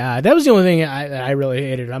 good God. That was the only thing I really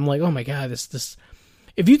hated. I'm like, oh my God, this,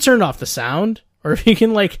 if you turned off the sound, or if you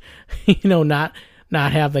can, like, you know, not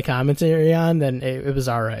have the commentary on, then it was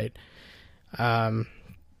all right. And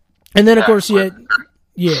then of course we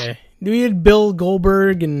had Bill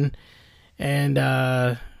Goldberg and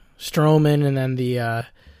Strowman, and then the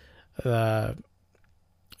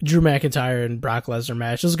Drew McIntyre and Brock Lesnar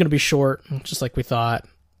match. This is going to be short, just like we thought.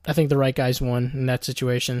 I think the right guys won in that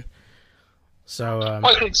situation. So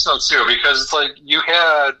I think so too, because it's like you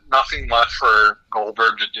had nothing left for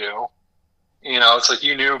Goldberg to do. You know, it's like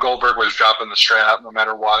you knew Goldberg was dropping the strap no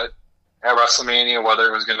matter what at WrestleMania, whether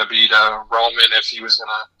it was going to be to Roman if he was going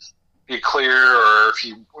to be clear, or if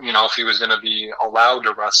he was going to be allowed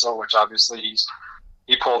to wrestle, which obviously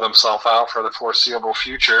he pulled himself out for the foreseeable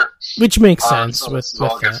future, which makes sense. So with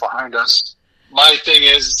all gets behind us. My thing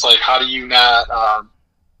is, it's like, how do you not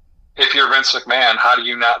if you're Vince McMahon, how do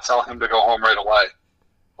you not tell him to go home right away?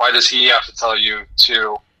 Why does he have to tell you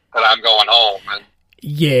too that I'm going home? And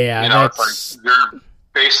yeah, it's like you're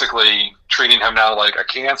basically treating him now like a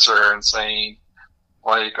cancer and saying,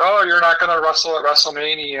 like, oh, you're not going to wrestle at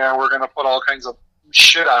WrestleMania. We're going to put all kinds of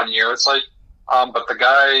shit on you. It's like, but the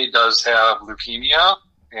guy does have leukemia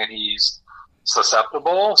and he's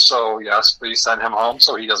susceptible. So yes, please send him home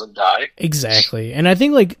so he doesn't die. Exactly. And I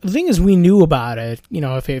think, like, the thing is, we knew about it.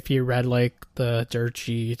 If you read like the dirt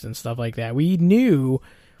sheets and stuff like that, we knew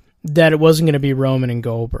that it wasn't going to be Roman and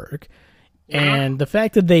Goldberg. And the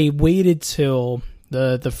fact that they waited till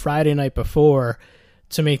the Friday night before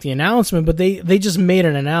to make the announcement, but they just made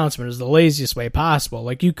an announcement. It was the laziest way possible.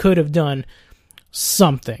 Like, you could have done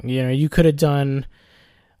something, you could have done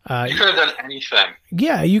you could have done anything.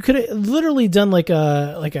 Yeah, you could have literally done like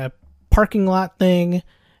a parking lot thing,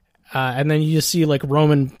 and then you just see like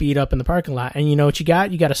Roman beat up in the parking lot, and you know what you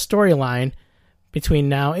got? You got a storyline between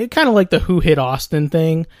now. It kind of like the Who Hit Austin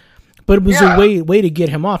thing, but it was a way to get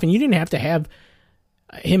him off, and you didn't have to have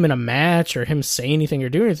him in a match or him say anything or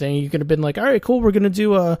do anything. You could have been like, all right, cool, we're gonna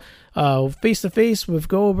do a face-to-face with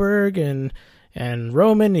Goldberg and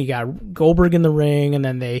Roman. You got Goldberg in the ring, and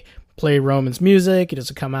then they play Roman's music. He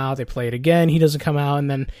doesn't come out. They play it again. He doesn't come out, and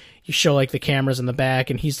then you show like the cameras in the back,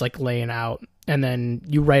 and he's like laying out, and then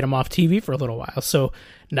you write him off TV for a little while. So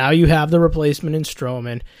now you have the replacement in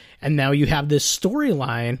Strowman, and now you have this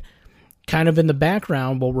storyline kind of in the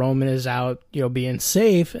background while Roman is out, being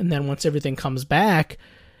safe, and then once everything comes back,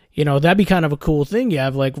 that'd be kind of a cool thing. You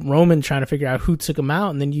have like Roman trying to figure out who took him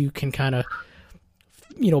out, and then you can kind of,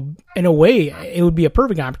 in a way, it would be a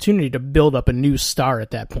perfect opportunity to build up a new star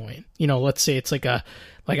at that point. Let's say it's like a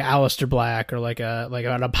Aleister Black or like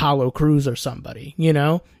an Apollo Crews or somebody.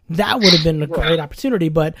 That would have been a great opportunity,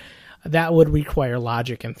 but that would require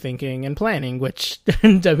logic and thinking and planning, which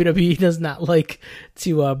WWE does not like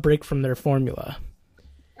to break from their formula.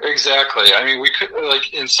 Exactly. I mean, we could,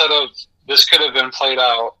 like, instead of this could have been played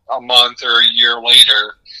out a month or a year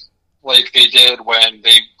later, like they did when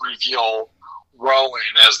they reveal Rowan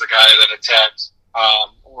as the guy that attacked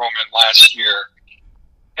Roman last year.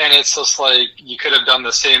 And it's just like, you could have done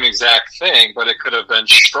the same exact thing, but it could have been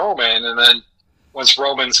Strowman, and then once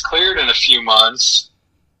Roman's cleared in a few months,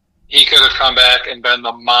 he could have come back and been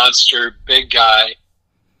the monster big guy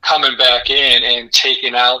coming back in and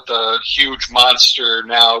taking out the huge monster,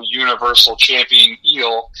 now Universal Champion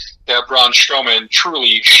heel that Braun Strowman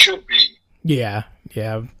truly should be. Yeah.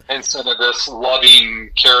 Instead of this loving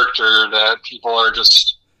character that people are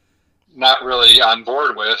just not really on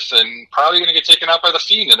board with and probably going to get taken out by the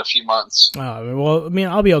Fiend in a few months. Oh, well, I mean,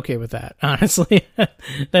 I'll be okay with that, honestly.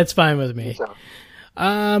 That's fine with me.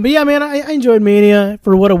 But yeah, man, I enjoyed Mania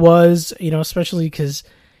for what it was, especially because,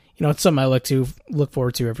 it's something I look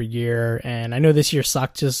forward to every year. And I know this year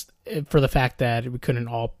sucked just for the fact that we couldn't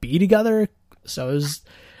all be together. So it was,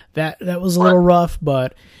 that was a little rough,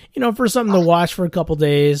 but, for something to watch for a couple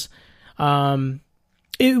days,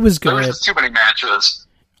 it was good. There was just too many matches.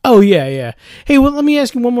 Oh, yeah. Hey, well, let me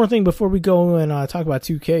ask you one more thing before we go and talk about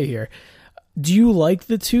 2K here. Do you like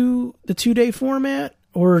the 2-day format,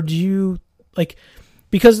 or do you, like...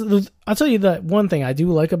 Because I'll tell you that one thing I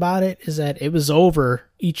do like about it is that it was over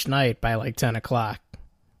each night by like 10 o'clock.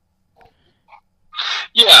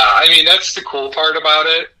 Yeah, I mean, that's the cool part about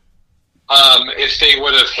it. If they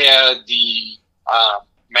would have had the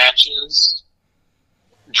matches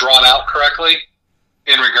drawn out correctly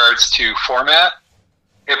in regards to format,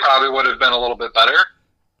 it probably would have been a little bit better.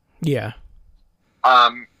 Yeah.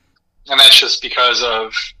 And that's just because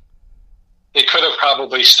of... It could have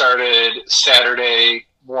probably started Saturday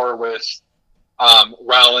more with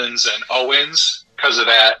Rollins and Owens because of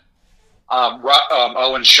that.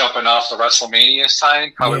 Owens jumping off the WrestleMania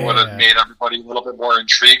sign probably would have made everybody a little bit more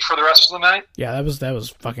intrigued for the rest of the night. Yeah, that was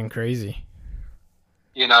fucking crazy.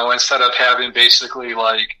 Instead of having basically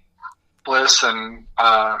like Bliss and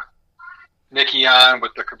Nikki on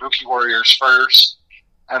with the Kabuki Warriors first.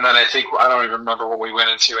 And then I don't even remember what we went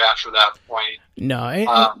into after that point. No,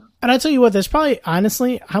 and I'll tell you what, there's probably,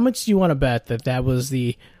 honestly, how much do you want to bet that was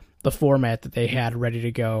the format that they had ready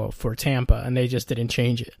to go for Tampa, and they just didn't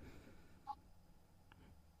change it?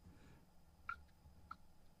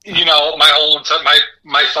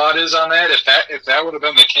 My thought is on that, if that would have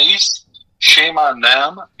been the case, shame on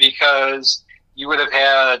them, because you would have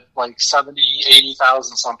had like 70,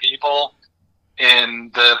 80,000 some people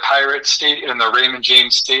in the Pirate Stadium, in the Raymond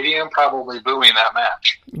James Stadium, probably booing that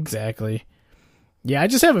match. Exactly. Yeah, I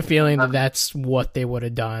just have a feeling that that's what they would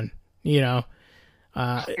have done, Yeah,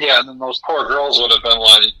 and then those poor girls would have been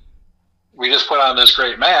like, we just put on this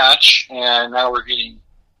great match, and now we're getting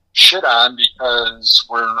shit on because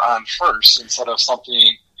we're on first instead of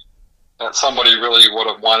something that somebody really would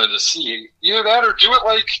have wanted to see. Either that or do it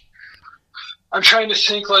like, I'm trying to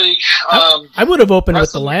think like... I would have opened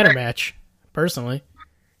with the ladder match, personally.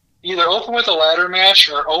 Either open with a ladder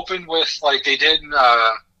match or open with, like they did in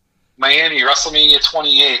Miami, WrestleMania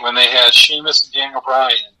 28, when they had Sheamus and Daniel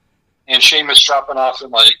Bryan, and Sheamus dropping off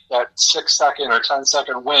in like that 6-second or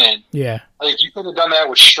 10-second win. Yeah. Like, you could have done that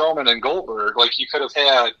with Strowman and Goldberg. Like, you could have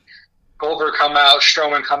had Goldberg come out,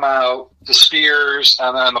 Strowman come out, the spears,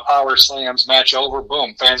 and then the power slams, match over,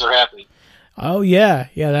 boom, fans are happy. Oh, yeah.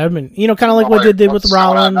 Yeah, that would have been, kind of like what they did with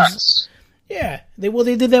Rollins. Yeah, they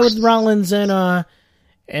did that with Rollins and Rollins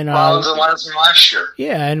and Lesnar last year.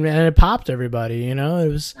 Yeah, and it popped everybody, it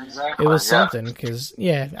was something, because,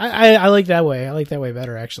 I like that way. I like that way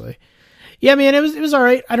better, actually. Yeah, man, it was all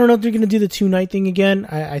right. I don't know if they're going to do the 2-night thing again.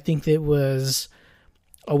 I think it was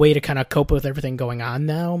a way to kind of cope with everything going on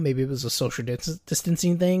now. Maybe it was a social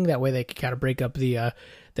distancing thing. That way they could kind of break up the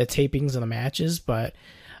tapings and the matches. But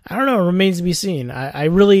I don't know. It remains to be seen.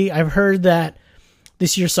 I've heard that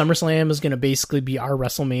this year's SummerSlam is going to basically be our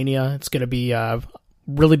WrestleMania. It's going to be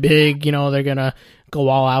really big. They're going to go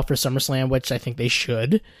all out for SummerSlam, which I think they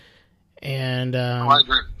should. And I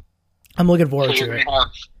agree. I'm looking forward to it.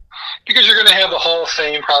 Because you're going to have the Hall of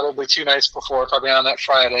Fame probably 2 nights before, probably on that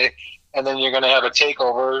Friday. And then you're going to have a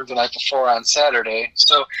takeover the night before on Saturday.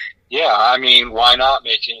 So, yeah, I mean, why not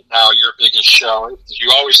make it now your biggest show?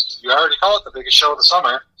 You already call it the biggest show of the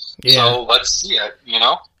summer. Yeah. So let's see it,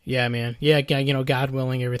 Yeah, man. Yeah, God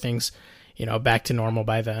willing, everything's, back to normal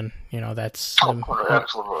by then. That's...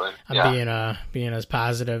 absolutely. I'm being as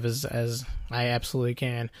positive as I absolutely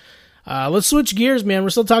can. Let's switch gears, man. We're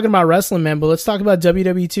still talking about wrestling, man, but let's talk about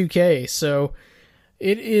WWE 2K. So...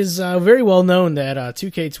 It is very well known that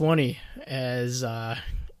 2K20 has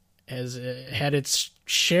had its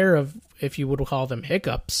share of, if you would call them,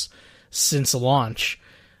 hiccups since launch.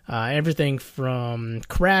 Everything from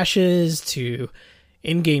crashes to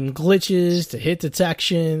in-game glitches to hit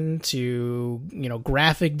detection to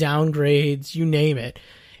graphic downgrades, you name it.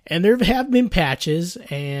 And there have been patches,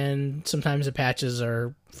 and sometimes the patches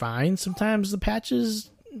are fine. Sometimes the patches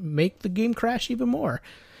make the game crash even more.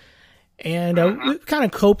 And we've kind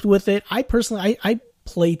of coped with it. I personally, I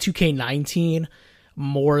play 2K19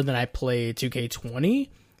 more than I play 2K20.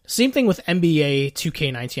 Same thing with NBA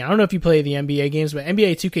 2K19. I don't know if you play the NBA games, but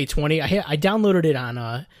NBA 2K20, I downloaded it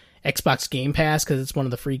on Xbox Game Pass because it's one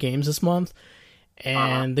of the free games this month.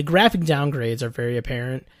 And the graphic downgrades are very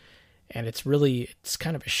apparent. And it's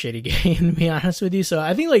kind of a shitty game, to be honest with you. So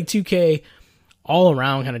I think like 2K all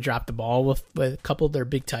around kind of dropped the ball with a couple of their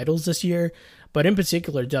big titles this year. But in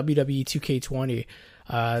particular, WWE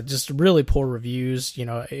 2K20, just really poor reviews.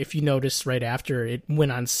 If you notice right after, it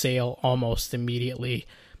went on sale almost immediately,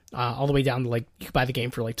 all the way down to like you could buy the game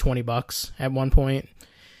for like $20 at one point.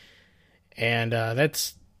 And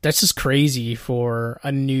that's just crazy for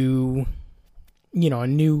a new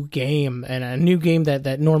game, and a new game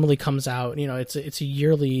that normally comes out. It's a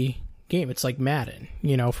yearly game. It's like Madden,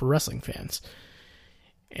 for wrestling fans.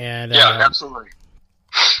 And yeah, absolutely.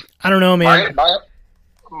 I don't know, man.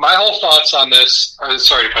 My whole thoughts on this,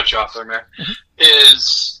 sorry to cut you off there, man,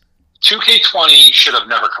 is 2K20 should have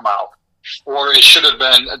never come out. Or it should have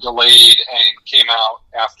been delayed and came out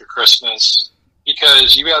after Christmas,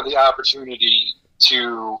 because you have the opportunity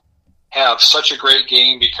to have such a great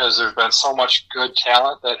game because there's been so much good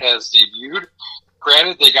talent that has debuted.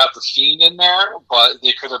 Granted, they got the Fiend in there, but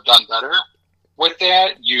they could have done better. With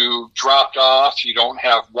that, you dropped off. You don't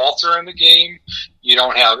have Walter in the game. You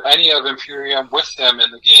don't have any of Imperium with him in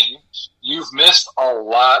the game. You've missed a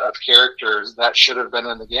lot of characters that should have been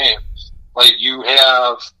in the game. Like you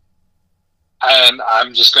have, and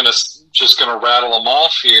I'm just gonna rattle them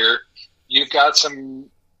off here. You've got some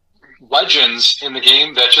legends in the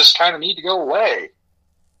game that just kind of need to go away.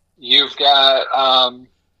 You've got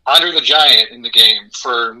Andre the Giant in the game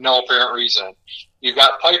for no apparent reason. You've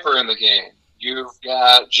got Piper in the game. You've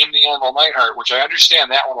got Jim the Animal Neidhart, which I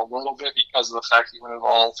understand that one a little bit because of the fact he went in the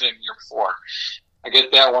Hall of Fame the year before. I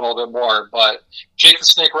get that one a little bit more. But Jake the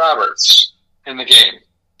Snake Roberts in the game.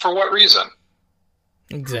 For what reason?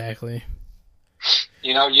 Exactly.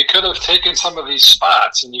 You could have taken some of these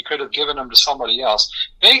spots and you could have given them to somebody else.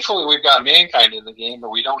 Thankfully, we've got Mankind in the game,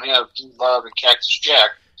 but we don't have Dude Love and Cactus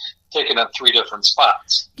Jack taking up 3 different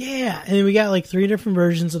spots. Yeah, and we got like 3 different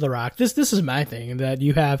versions of The Rock. This is my thing, that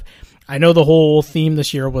you have... I know the whole theme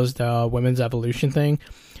this year was the women's evolution thing,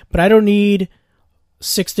 but I don't need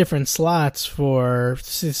 6 different slots for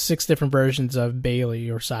 6 different versions of Bailey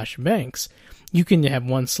or Sasha Banks. You can have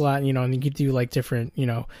one slot, you know, and you could do like different, you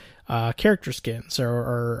know, character skins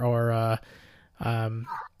or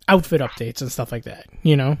outfit updates and stuff like that,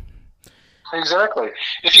 you know. Exactly.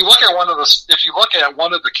 If you look at one of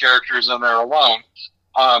the characters in there alone,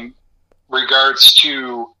 regards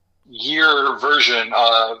to year version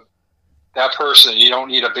of that person, you don't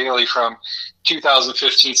need a Bailey from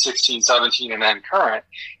 2015, 16, 17, and then current.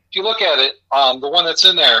 If you look at it, the one that's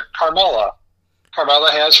in there, Carmella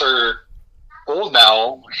has her old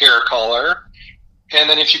now hair color, and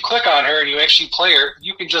then if you click on her and you actually play her,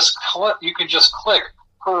 you can just click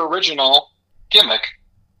her original gimmick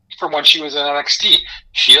from when she was in NXT.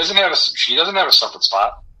 She doesn't have a separate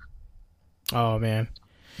spot. Oh man,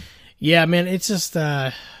 yeah, man. It's just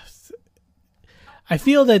I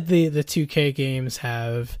feel that the 2K games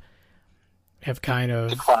have kind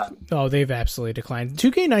of declined. Oh, they've absolutely declined.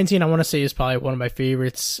 2K19, I want to say, is probably one of my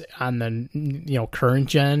favorites on the, you know, current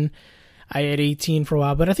gen. I had 18 for a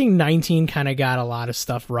while, but I think 19 kind of got a lot of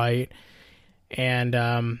stuff right. And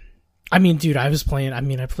I mean, dude, I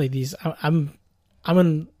played these. I'm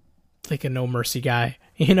like a No Mercy guy.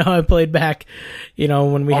 You know, I played back, you know,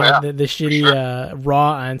 when we had the shitty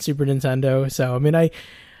Raw on Super Nintendo. So I mean,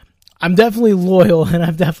 I'm definitely loyal, and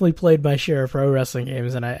I've definitely played my share of pro wrestling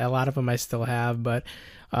games, and a lot of them I still have. But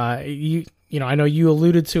you know, I know you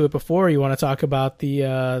alluded to it before. You want to talk about the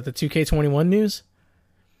 2K21 news?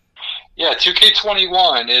 Yeah,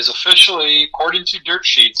 2K21 is officially, according to Dirt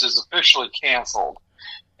Sheets, is officially canceled.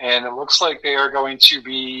 And it looks like they are going to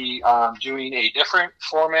be doing a different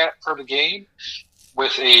format for the game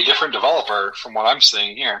with a different developer, from what I'm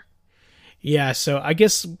seeing here. Yeah, so I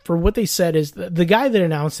guess for what they said is the guy that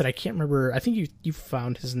announced it, I can't remember. I think you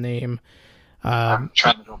found his name. I'm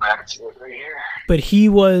trying to go back to it right here. But he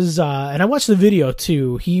was, and I watched the video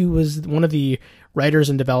too. He was one of the writers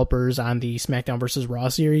and developers on the SmackDown vs. Raw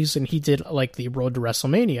series, and he did like the Road to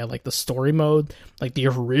WrestleMania, like the story mode, like the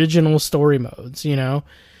original story modes, you know?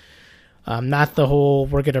 Not the whole,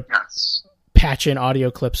 we're going to patch in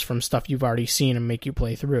audio clips from stuff you've already seen and make you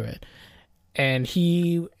play through it. And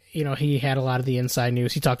he, you know, he had a lot of the inside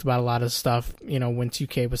news. He talked about a lot of stuff, you know, when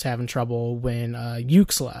 2K was having trouble when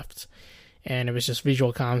Ukes left. And it was just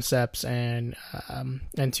visual concepts and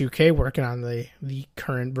 2K working on the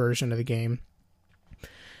current version of the game.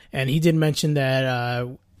 And he did mention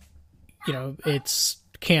that, you know, it's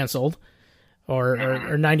canceled or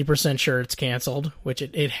 90% sure it's canceled, which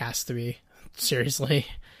it has to be, seriously.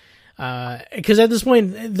 Because at this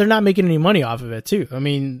point, they're not making any money off of it, too. I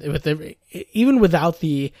mean, even without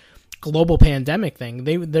the global pandemic thing,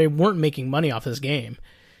 they weren't making money off this game.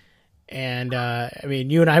 And, I mean,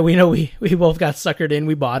 you and I, we know we both got suckered in.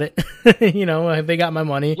 We bought it. You know, they got my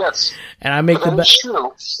money. Yes. And I make the bet.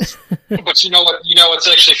 True. But you know what's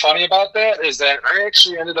actually funny about that is that I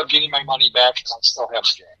actually ended up getting my money back because I still have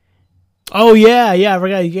the game. Oh, yeah. I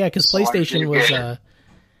forgot. Yeah, because PlayStation was...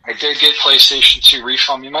 I did get PlayStation to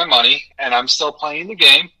refund me my money, and I'm still playing the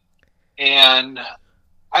game. And,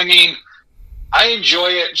 I mean, I enjoy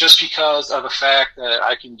it just because of the fact that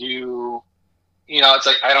I can do... You know, it's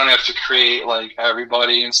like I don't have to create like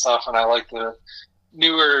everybody and stuff, and I like the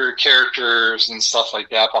newer characters and stuff like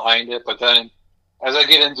that behind it. But then as I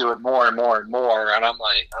get into it more and more and more, and I'm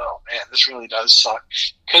like, oh man, this really does suck.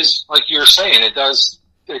 Because like you're saying, it does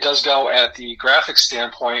go at the graphics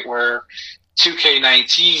standpoint where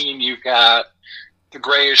 2K19, you've got the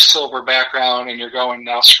grayish silver background, and you're going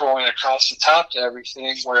now scrolling across the top to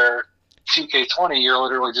everything, where 2K20, you're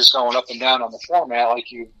literally just going up and down on the format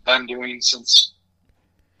like you've been doing since,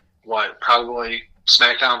 what, probably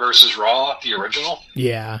SmackDown versus Raw, the original?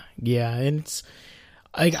 Yeah, and it's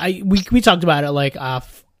like we talked about it like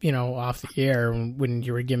off the air when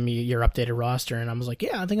you were giving me your updated roster, and I was like,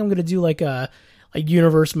 yeah, I think I'm gonna do like a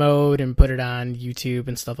universe mode and put it on YouTube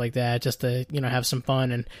and stuff like that, just to, you know, have some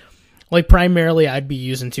fun. And like primarily I'd be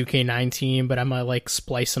using 2K19, but I might like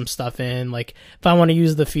splice some stuff in, like if I want to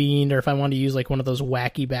use the Fiend or if I want to use like one of those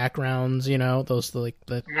wacky backgrounds, you know, those like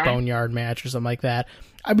the Boneyard match or something like that,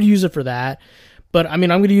 I would use it for that. But I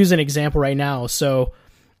mean, I'm going to use an example right now. So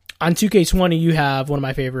on 2K20, you have one of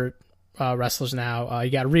my favorite wrestlers now.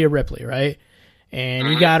 You got Rhea Ripley, right? And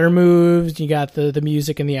you got her moves, you got the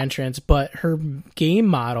music and the entrance, but her game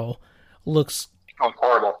model looks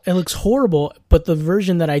horrible. It looks horrible, but the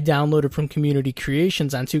version that I downloaded from Community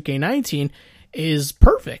Creations on 2K19 is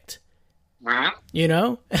perfect. You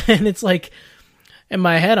know? And it's like, in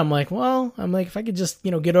my head, I'm like, if I could just,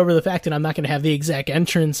 you know, get over the fact that I'm not going to have the exact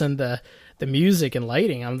entrance and the music and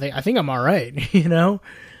lighting, I think I'm all right, you know?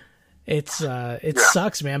 It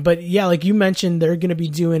sucks, man. But yeah, like you mentioned, they're going to be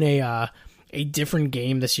doing a different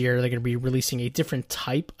game this year. They're going to be releasing a different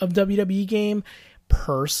type of WWE game.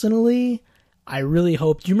 Personally, I really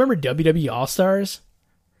hope. Do you remember WWE All Stars?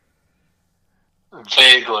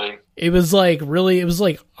 Vaguely. It was like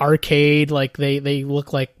arcade. Like they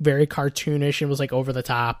look like very cartoonish and was like over the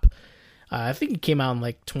top. I think it came out in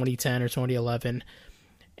like 2010 or 2011.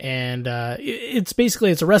 And it's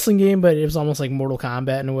a wrestling game, but it was almost like Mortal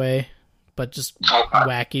Kombat in a way, but just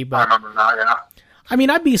wacky. But I remember that, yeah. I mean,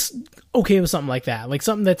 I'd be okay with something like that, like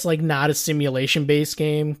something that's like not a simulation-based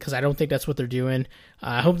game, because I don't think that's what they're doing.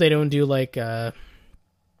 I hope they don't do like I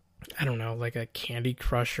don't know, like a Candy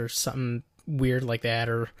Crush or something weird like that,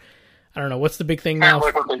 or I don't know, what's the big thing now?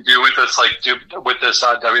 Like what they do with this, with this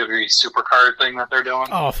WWE Supercard thing that they're doing.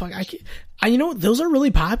 Oh fuck, I can't. You know, those are really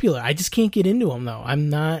popular. I just can't get into them though. I'm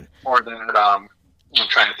not. Or that I'm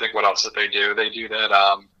trying to think what else that they do. They do that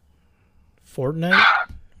Fortnite.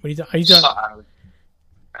 What are you talking?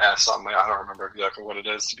 Something. I don't remember exactly what it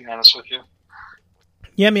is, to be honest with you.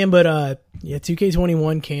 Yeah, man. But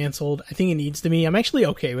 2K21 canceled. I think it needs to be. I'm actually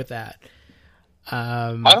okay with that.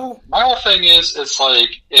 My whole thing is, it's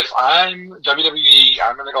like, if I'm WWE,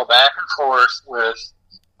 I'm going to go back and forth with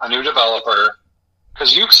a new developer,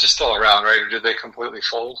 because Ukes is still around, right? Or did they completely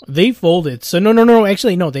fold? They folded. So no.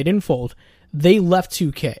 Actually, no, they didn't fold. They left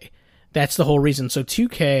 2K. That's the whole reason. So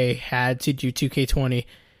 2K had to do 2K20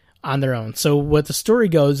 on their own. So what the story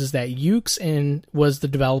goes is that Ukes was the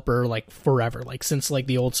developer like forever, like since like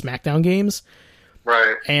the old SmackDown games.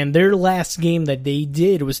 Right. And their last game that they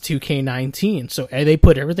did was 2K19. So they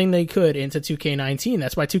put everything they could into 2K19.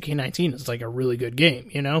 That's why 2K19 is like a really good game,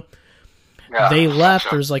 you know? Yeah, they left.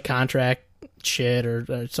 Sure. There's like contract shit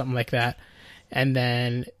or something like that. And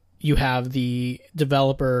then you have the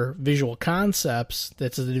developer Visual Concepts,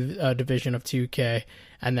 that's a division of 2K,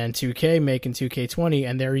 and then 2K making 2K20,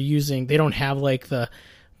 and they don't have like the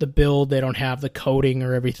build, they don't have the coding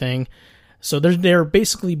or everything. So they're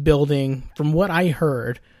basically building, from what I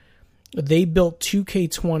heard, they built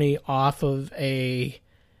 2K20 off of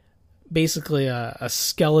basically a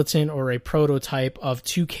skeleton or a prototype of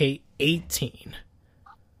 2K18.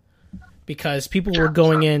 Because people were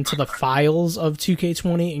going into the files of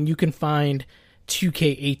 2K20, and you can find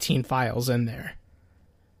 2K18 files in there.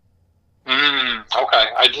 Okay.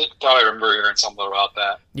 Thought I remember hearing something about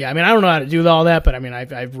that. Yeah, I mean, I don't know how to do all that, but I mean,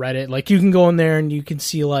 I've read it. Like, you can go in there and you can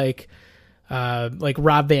see like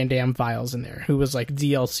Rob Van Dam files in there, who was like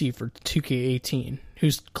DLC for 2K18,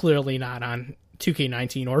 who's clearly not on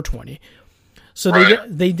 2K19 or 20. So right.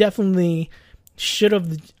 They definitely should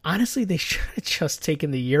have. Honestly, they should have just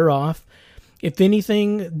taken the year off. If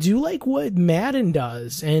anything, do like what Madden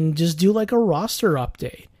does and just do like a roster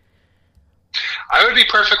update. I would be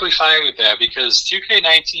perfectly fine with that, because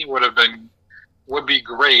 2K19 would be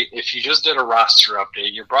great if you just did a roster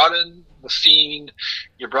update. You brought in The Fiend,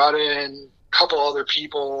 you brought in a couple other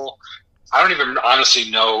people. I don't even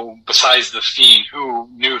honestly know, besides The Fiend, who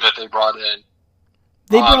knew that they brought in.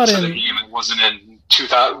 They brought in. The game. It wasn't in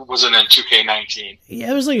 2K19.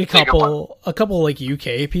 Yeah, it was like a couple like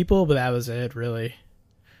UK people, but that was it, really.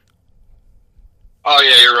 Oh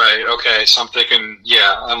yeah, you're right. Okay, so I'm thinking,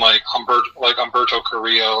 I'm like Humberto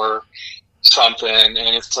Carrillo or something, and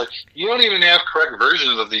it's like, you don't even have correct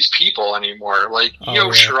versions of these people anymore. Like,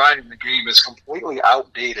 Shirai in the game is completely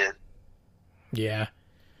outdated. Yeah.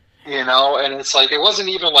 You know, and it's like, it wasn't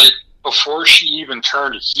even like before she even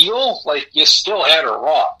turned heel. Like, you still had her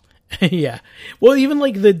wrong. Yeah. Well, even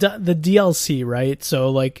like the DLC, right? So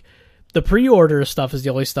like the pre-order stuff is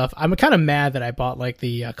the only stuff. I'm kind of mad that I bought like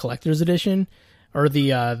the collector's edition or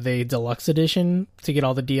the deluxe edition to get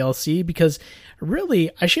all the DLC, because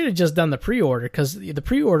really I should have just done the pre-order, because the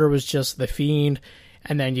pre-order was just the Fiend,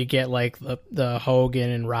 and then you get like the Hogan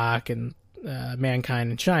and Rock and Mankind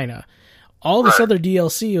and China. All this other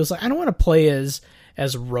DLC, it was like, I don't want to play as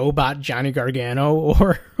Robot Johnny Gargano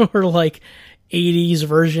or like 80s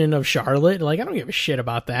version of Charlotte. Like, I don't give a shit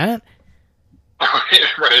about that.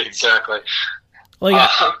 Right, exactly. Like,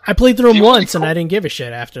 I played through them once, and I didn't give a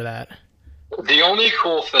shit after that. The only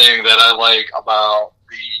cool thing that I like about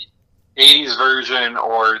the 80s version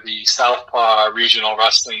or the Southpaw regional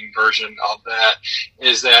wrestling version of that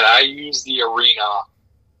is that I use the arena.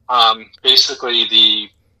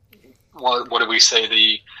 Basically, what do we say?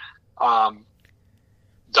 The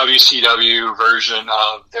WCW version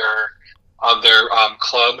of their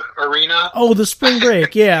club arena. Oh, the Spring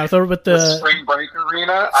Break, yeah. With the Spring Break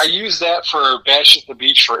arena. I use that for Bash at the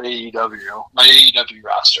Beach for AEW, my AEW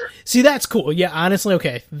roster. See, that's cool. Yeah, honestly,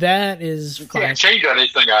 okay. That is you fine. Can't change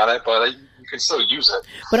anything on it, but you can still use it.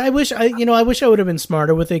 But I wish I would have been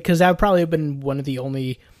smarter with it, because that would probably have been one of the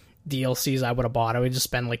only DLCs I would have bought. I would just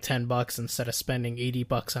spend like $10 instead of spending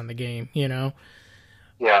 $80 on the game, you know?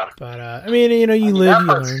 Yeah. But, I mean, you know, you learn.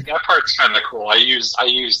 That part's kind of cool. I use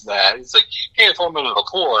that. It's like, you can't throw them into the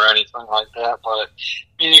pool or anything like that, but I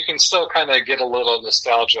mean, you can still kind of get a little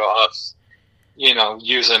nostalgia of, you know,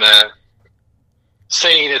 using a,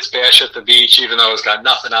 saying it's Bash at the Beach, even though it's got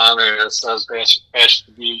nothing on there that says Bash at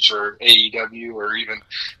the Beach or AEW or even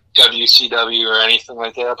WCW or anything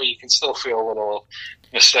like that, but you can still feel a little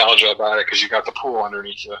nostalgia about it because you got the pool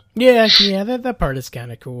underneath you. Yeah, that part is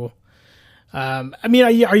kind of cool. I mean,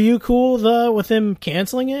 are you cool with him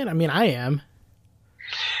canceling it? I mean, I am.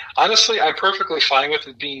 Honestly, I'm perfectly fine with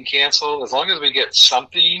it being canceled as long as we get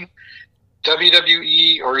something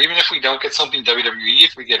WWE, or even if we don't get something WWE,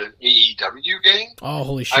 if we get an AEW game. Oh,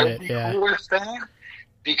 holy shit! I would be cool with that,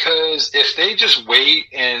 because if they just wait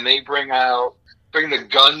and they bring the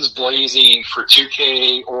guns blazing for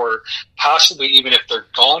 2K, or possibly even if they're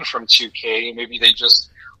gone from 2K, maybe they just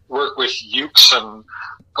work with Ukes and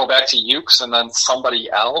go back to Ukes, and then somebody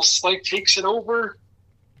else like takes it over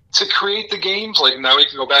to create the games. Like now we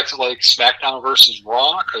can go back to like SmackDown versus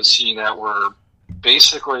Raw, because seeing that we're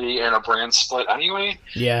basically in a brand split anyway.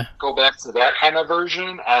 Yeah. Go back to that kind of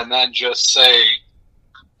version, and then just say,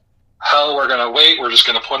 hell, we're going to wait. We're just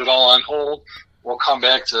going to put it all on hold. We'll come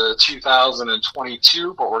back to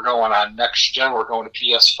 2022, but we're going on next gen. We're going to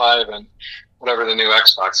PS5 and whatever the new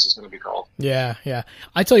Xbox is going to be called. Yeah.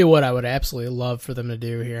 I tell you what I would absolutely love for them to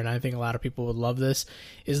do here, and I think a lot of people would love this,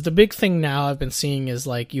 is the big thing now I've been seeing is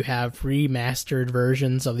like you have remastered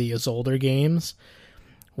versions of these older games.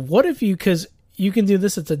 What if because you can do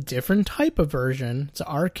this, it's a different type of version, it's an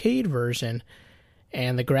arcade version,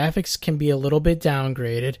 and the graphics can be a little bit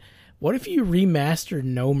downgraded. What if you remastered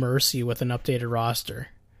No Mercy with an updated roster?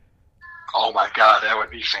 Oh my god, that would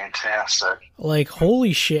be fantastic. Like,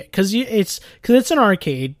 holy shit. Because it's an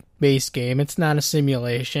arcade-based game. It's not a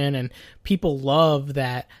simulation, and people love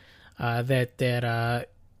that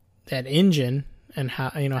engine and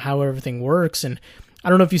how everything works. And I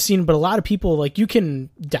don't know if you've seen, but a lot of people, like, you can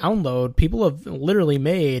download. People have literally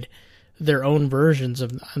made their own versions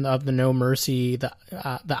of the No Mercy, the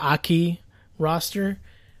Aki roster,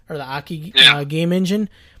 or the Aki game engine.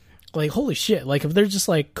 Like, holy shit. Like, if they're just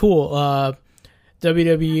like, cool,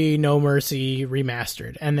 WWE No Mercy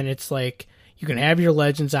remastered, and then it's like, you can have your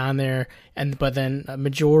legends on there, but then a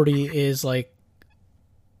majority is like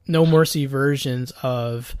No Mercy versions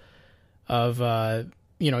of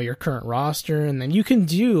your current roster, and then you can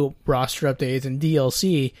do roster updates and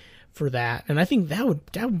DLC for that. And I think that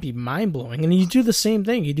would be mind blowing. And you do the same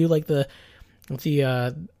thing. You do like the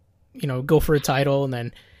go for a title, and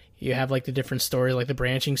then you have like the different story, like the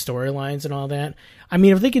branching storylines and all that. I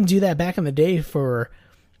mean, if they can do that back in the day for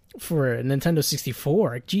a Nintendo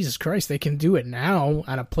 64, Jesus Christ, they can do it now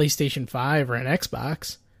on a PlayStation 5 or an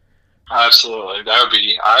Xbox. Absolutely. I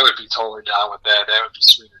would be totally down with that. That would be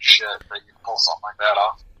sweet as shit if they could pull something like that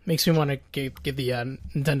off. Makes me want to get the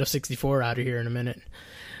Nintendo 64 out of here in a minute.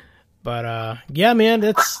 But yeah, man,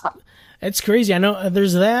 it's crazy. I know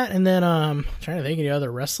there's that, and then I'm trying to think of the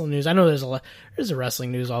other wrestling news. I know there's a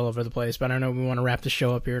wrestling news all over the place, but I know we want to wrap the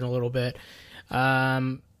show up here in a little bit.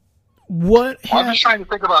 I'm just trying to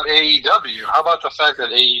think about AEW. How about the fact that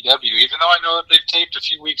AEW, even though I know that they've taped a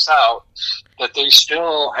few weeks out, that they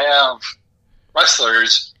still have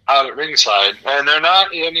wrestlers out at ringside, and they're not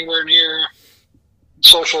anywhere near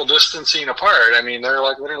social distancing apart. I mean, they're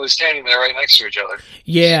like literally standing there right next to each other.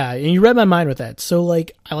 Yeah, and you read my mind with that. So,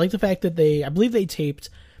 like, I like the fact that I believe they taped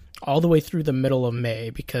all the way through the middle of May,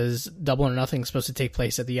 because Double or Nothing is supposed to take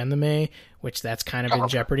place at the end of May, which that's kind of in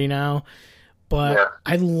jeopardy now. But yeah.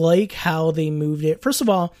 I like how they moved it. First of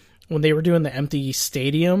all, when they were doing the empty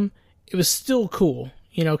stadium, it was still cool,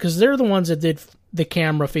 because they're the ones that did the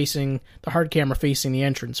hard camera facing the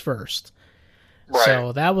entrance first. Right.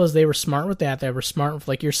 So they were smart with that. They were smart with,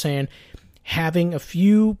 like you're saying, having a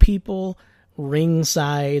few people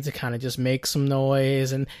ringside to kind of just make some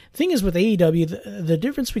noise. And the thing is with AEW, the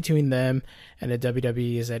difference between them and the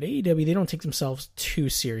WWE is that AEW, they don't take themselves too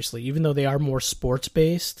seriously, even though they are more sports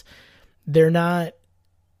based. They're not.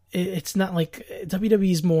 It's not like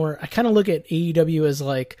WWE's more. I kind of look at AEW as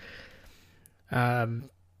like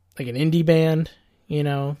an indie band.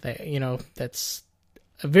 That's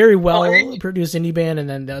a very well produced indie band, and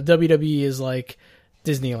then the WWE is like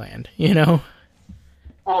Disneyland.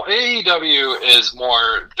 Well, AEW is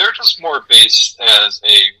more. They're just more based as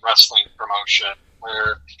a wrestling promotion,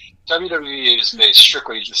 where WWE is based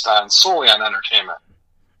strictly just solely on entertainment.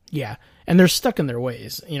 Yeah. And they're stuck in their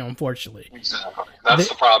ways, unfortunately. Exactly. That's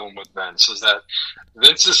the problem with Vince, is that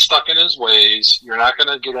Vince is stuck in his ways. You're not going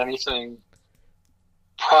to get anything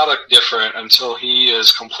product different until he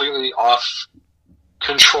is completely off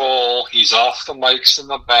control. He's off the mics in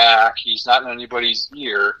the back. He's not in anybody's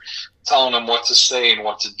ear telling him what to say and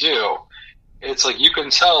what to do. It's like you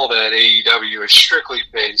can tell that AEW is strictly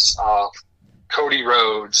based off Cody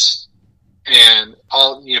Rhodes and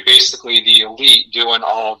all, basically the elite doing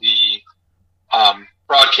all the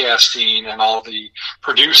broadcasting and all the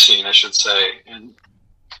producing, I should say, and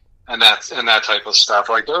that type of stuff.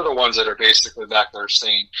 Like, they're the ones that are basically back there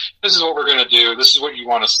saying, "This is what we're going to do. This is what you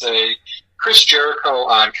want to say." Chris Jericho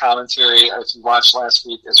on commentary, as you watched last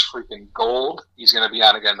week, is freaking gold. He's going to be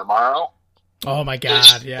on again tomorrow. Oh my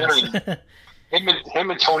God! Yes. Him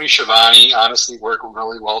and Tony Schiavone honestly work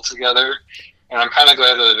really well together, and I'm kind of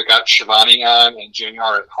glad that they got Schiavone on and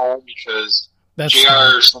JR at home, because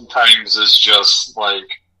JR sometimes is just like,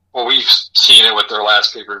 well, we've seen it with their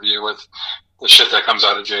last pay-per-view with the shit that comes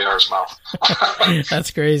out of JR's mouth.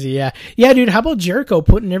 That's crazy. Yeah, dude. How about Jericho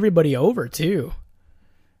putting everybody over too?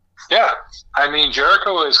 Yeah, I mean,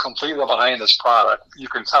 Jericho is completely behind this product. You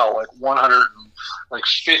can tell, like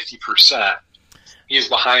 150%. He's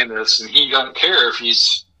behind this, and he don't care if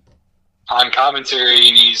he's on commentary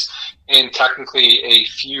and he's in technically a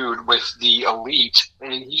feud with the elite,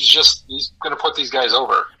 and he's going to put these guys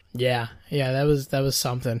over. Yeah, that was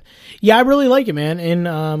something. Yeah, I really like it, man.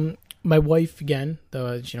 And my wife, again,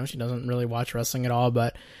 though, she doesn't really watch wrestling at all,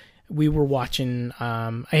 but we were watching.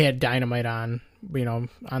 I had Dynamite on,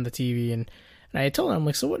 on the TV, and I told her, I'm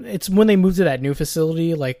like, so what? It's when they moved to that new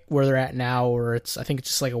facility, like where they're at now, where I think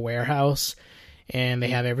it's just like a warehouse. And they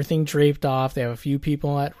have everything draped off. They have a few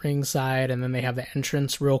people at ringside, and then they have the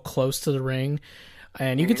entrance real close to the ring.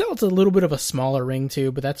 And you can tell it's a little bit of a smaller ring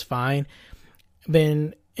too, but that's fine.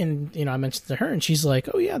 Then, and I mentioned to her, and she's like,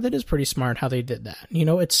 "Oh yeah, that is pretty smart how they did that."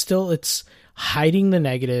 It's hiding the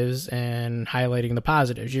negatives and highlighting the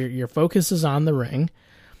positives. Your focus is on the ring.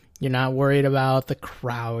 You're not worried about the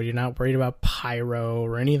crowd. You're not worried about pyro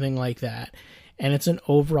or anything like that. And it's an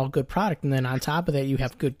overall good product. And then on top of that, you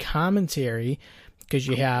have good commentary, because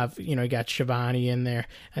you have, you got Schiavone in there,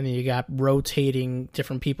 and then you got rotating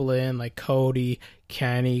different people in, like Cody,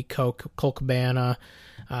 Kenny, Cole Cabana.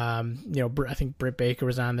 I think Britt Baker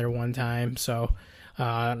was on there one time. So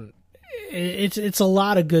it's a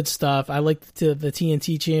lot of good stuff. I like the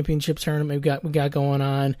TNT Championship tournament we got going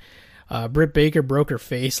on. Britt Baker broke her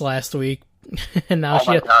face last week, and now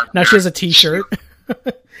she has a T-shirt.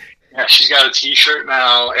 Yeah, she's got a T-shirt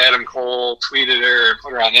now. Adam Cole tweeted her and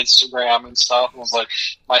put her on Instagram and stuff. It was like,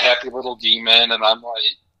 "My happy little demon," and I was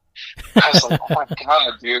like, "Oh my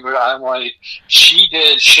God, dude!" I'm like, she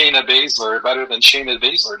did Shayna Baszler better than Shayna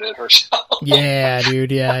Baszler did herself. Yeah, dude.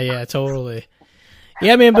 Yeah, totally.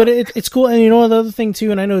 Yeah, man, but it's cool. And the other thing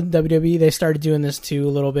too, and I know WWE, they started doing this too a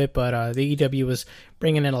little bit, but the AEW was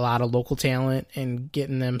bringing in a lot of local talent and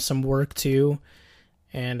getting them some work too.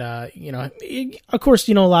 And, of course,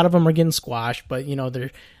 a lot of them are getting squashed, but,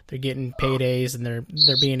 they're getting paydays, and they're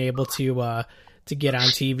being able to get on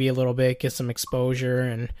TV a little bit, get some exposure,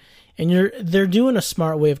 and they're doing a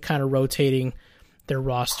smart way of kind of rotating their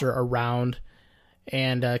roster around.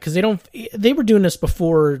 And, cause they were doing this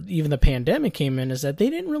before even the pandemic came in, is that they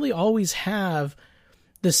didn't really always have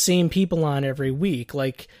the same people on every week.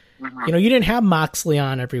 Like, you didn't have Moxley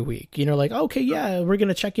on every week, like, okay, yeah, we're going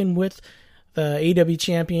to check in with the AEW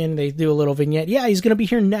champion. They do a little vignette. Yeah, he's going to be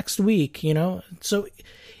here next week, So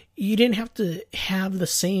you didn't have to have the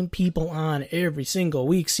same people on every single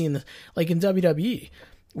week. Seeing like in WWE,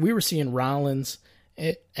 we were seeing Rollins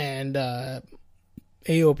and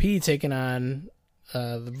AOP taking on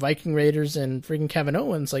the Viking Raiders and freaking Kevin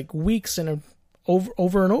Owens like weeks and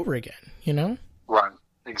over and over again. Right.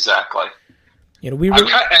 Exactly. We were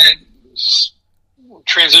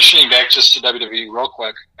transitioning back just to WWE real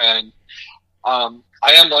quick, and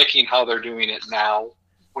I am liking how they're doing it now,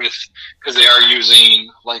 because they are using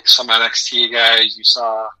like some NXT guys. You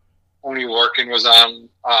saw Oney Lorcan was on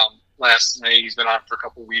last night. He's been on for a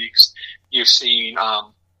couple weeks. You've seen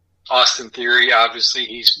Austin Theory. Obviously,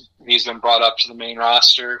 he's been brought up to the main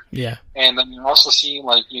roster. Yeah, and then you're also seeing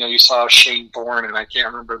you saw Shane Thorne, and I can't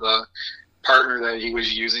remember the partner that he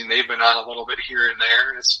was using. They've been on a little bit here and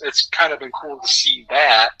there. It's kind of been cool to see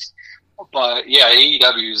that. But yeah,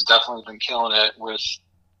 AEW has definitely been killing it with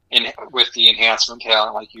the enhancement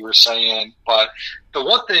talent, like you were saying. But the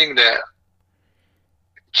one thing that,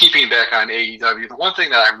 keeping back on AEW, the one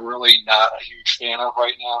thing that I'm really not a huge fan of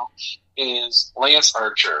right now is Lance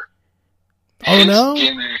Archer. His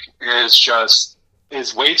gimmick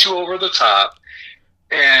is way too over the top,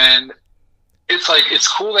 and it's like, it's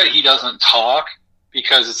cool that he doesn't talk,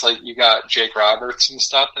 because it's like you got Jake Roberts and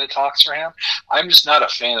stuff that talks for him. I'm just not a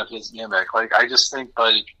fan of his gimmick. Like, I just think,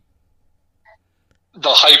 like, the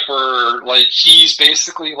hyper, like, he's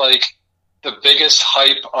basically like the biggest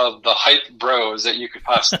hype of the hype bros that you could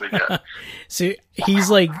possibly get. See, he's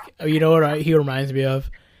like, you know what he reminds me of?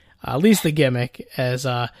 At least the gimmick, as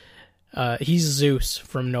he's Zeus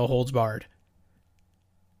from No Holds Barred.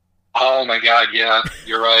 Oh my God, yeah,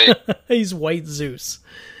 you're right. He's White Zeus.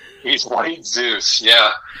 He's White Zeus,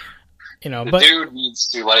 yeah. You know, the dude needs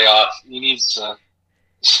to lay off. He needs to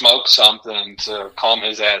smoke something to calm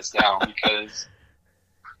his ass down, because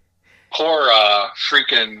poor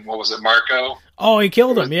freaking, what was it, Marco? Oh, he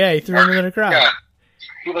killed him. Yeah, he threw him in the crowd. Yeah.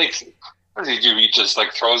 He, like, what does he do? He just,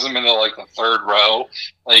 like, throws him into, like, the third row.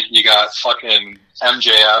 Like, you got fucking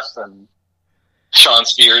MJF and Sean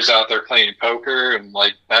Spears out there playing poker and,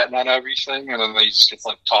 like, betting on everything, and then they just get,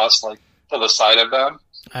 like, tossed, like, to the side of them.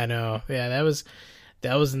 I know. Yeah, that was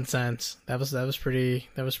intense. That was pretty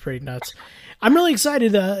nuts. I'm really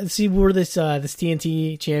excited to see where this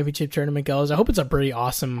TNT Championship tournament goes. I hope it's a pretty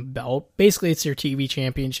awesome belt. Basically, it's their TV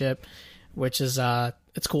championship, which is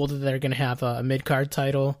it's cool that they're going to have a mid-card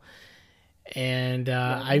title. And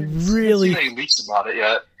I really haven't seen any leaks about it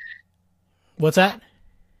yet. What's that?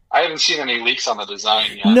 I haven't seen any leaks on the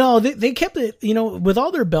design yet. No, they kept it, you know, with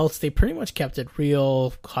all their belts, they pretty much kept it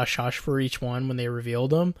real hush-hush for each one when they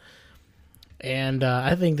revealed them. And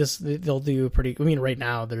I think they'll do pretty. I mean, right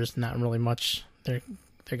now there's not really much they're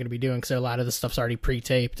going to be doing, because a lot of the stuff's already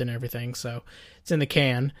pre-taped and everything, so it's in the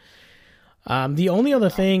can. The only other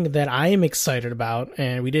thing that I am excited about,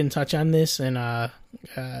 and we didn't touch on this, and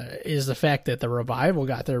is the fact that the Revival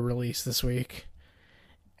got their release this week,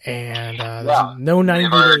 and there's no 90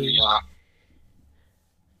 days.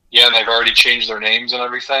 Yeah, and they've already changed their names and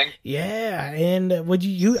everything. Yeah, and would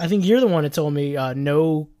you? I think you're the one that told me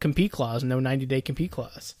no compete clause, no 90-day compete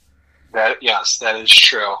clause. Yes, that is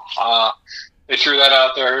true. They threw that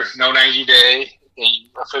out there. No 90-day. They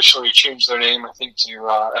officially changed their name, I think, to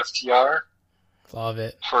FTR. Love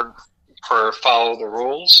it. For follow the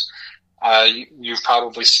rules. You've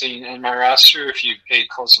probably seen in my roster, if you paid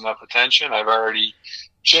close enough attention, I've already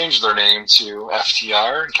changed their name to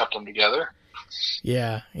FTR and kept them together.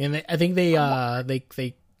 Yeah, and I think they got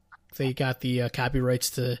the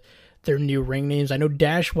copyrights to their new ring names. I know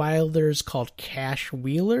Dash Wilder's called Cash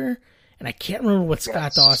Wheeler, and I can't remember what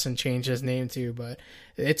Scott Dawson changed his name to, but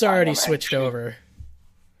it's already switched over.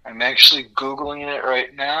 I'm actually Googling it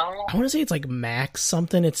right now. I want to say it's like Max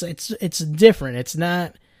something. It's different. It's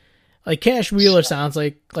not like Cash Wheeler sounds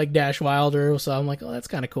like Dash Wilder, so I'm like, oh, that's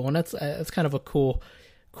kind of cool, and that's kind of a cool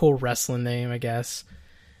wrestling name, I guess.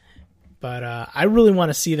 But I really want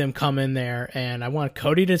to see them come in there, and I want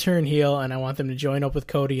Cody to turn heel, and I want them to join up with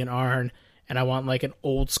Cody and Arn, and I want like an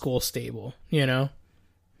old school stable, you know?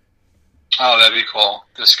 Oh, that'd be cool.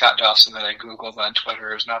 The Scott Dawson that I Googled on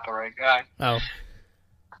Twitter is not the right guy. Oh.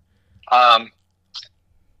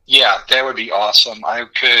 Yeah, that would be awesome. I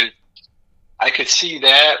could see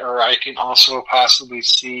that, or I can also possibly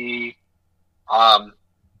see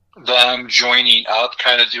them joining up,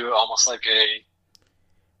 kind of do it almost like a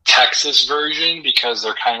Texas version, because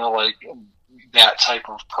they're kind of like that type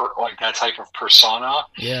of persona.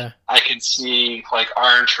 Yeah, I can see like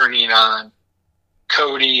Arn turning on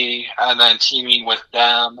Cody and then teaming with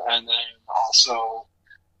them, and then also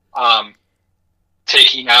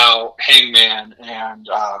taking out Hangman and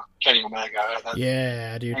Kenny Omega.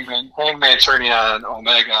 Yeah, dude. Hangman turning on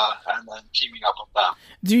Omega and then teaming up with them.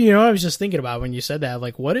 Dude, you know, I was just thinking about when you said that.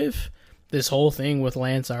 Like, what if this whole thing with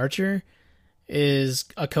Lance Archer is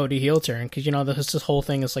a Cody heel turn? Because, you know, this whole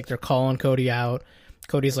thing is like they're calling Cody out.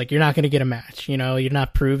 Cody's like, you're not going to get a match. You know, you're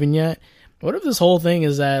not proven yet. What if this whole thing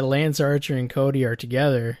is that Lance Archer and Cody are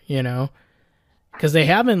together, you know? Because they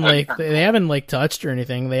haven't touched or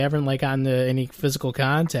anything. They haven't like gotten to any physical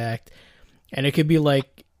contact. And it could be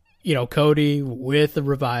like, you know, Cody with the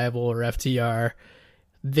Revival or FTR.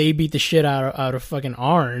 They beat the shit out of fucking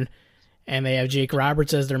Arn, and they have Jake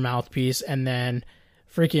Roberts as their mouthpiece, and then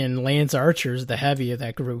freaking Lance Archer's the heavy of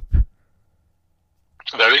that group.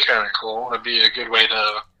 That'd be kind of cool. That'd be a good way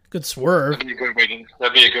to... Good swerve. That'd be a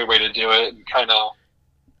good way to do it, and kind of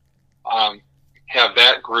have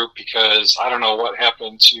that group, because I don't know what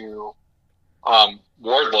happened to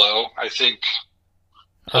Wardlow. I think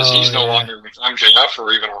because he's no longer with MJF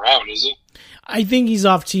or even around, is he? I think he's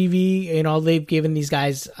off TV. You know, they've given these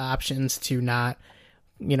guys options to not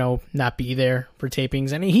be there for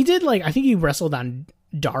tapings. And he did, like, I think he wrestled on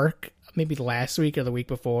Dark maybe last week or the week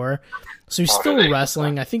before. So he's still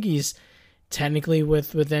wrestling. I think he's technically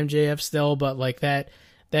with MJF still, but like that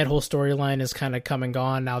that whole storyline is kind of come and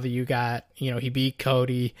gone now that you got, he beat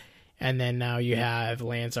Cody, and then now you have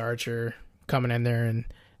Lance Archer coming in there and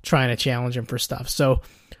trying to challenge him for stuff. So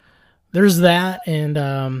there's that, and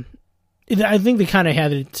I think they kind of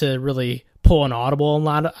had to really pull an audible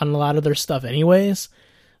on a lot of their stuff anyways.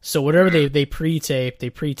 So whatever they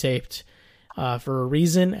pre-taped for a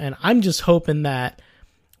reason, and I'm just hoping that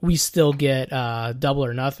we still get Double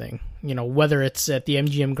or Nothing, whether it's at the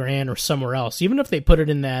MGM Grand or somewhere else. Even if they put it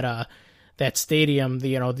in that stadium,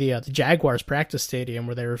 the Jaguars practice stadium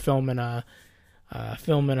where they were filming a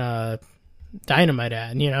Dynamite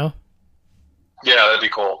ad, Yeah, that'd be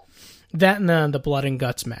cool. That and the Blood and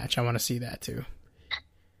Guts match, I want to see that too.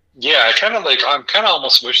 Yeah, I kind of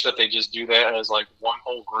almost wish that they just do that as like one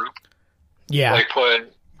whole group. Yeah, like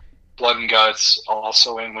put Blood and Guts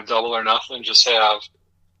also in with Double or Nothing. Just have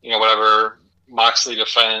whatever Moxley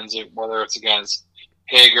defends, whether it's against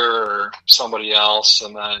Hager or somebody else,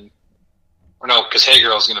 and then because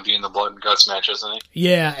Hager is going to be in the Blood and Guts match, isn't he?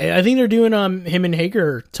 Yeah, I think they're doing him and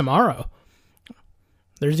Hager tomorrow.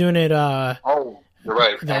 They're doing it. Oh, you're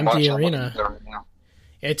right. The empty arena.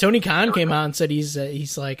 Yeah, Tony Khan came out and said he's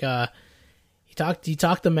like he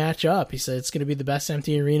talked the match up. He said it's going to be the best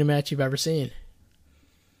empty arena match you've ever seen.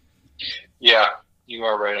 Yeah, you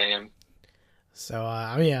are right. I am. So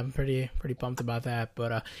I'm pretty pumped about that.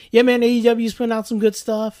 But yeah, man, AEW's putting out some good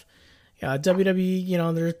stuff.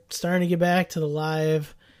 WWE, they're starting to get back to the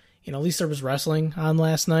live. At least there was wrestling on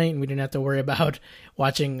last night, and we didn't have to worry about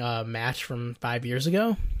watching a match from 5 years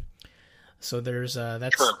ago. So there's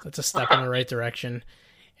that's a step in the right direction.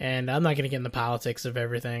 And I'm not going to get in the politics of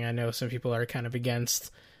everything. I know some people are kind of against,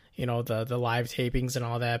 the live tapings and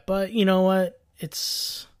all that. But you know what?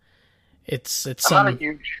 It's I'm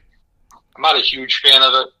not a huge fan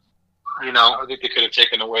of it. I think they could have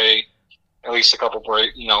taken away at least a couple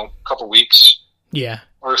weeks. Yeah.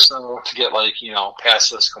 Or so to get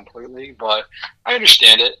past this completely. But I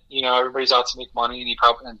understand it. Everybody's out to make money,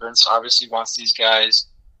 and Vince obviously wants these guys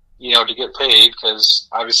to get paid, because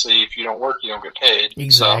obviously if you don't work, you don't get paid.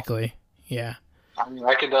 Exactly. So, yeah.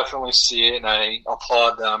 I can definitely see it, and I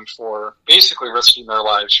applaud them for basically risking their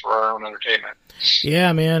lives for our own entertainment.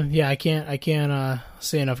 Yeah, man. Yeah, I can't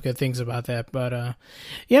say enough good things about that. But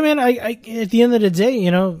yeah, man. I at the end of the day,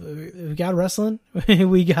 we got wrestling.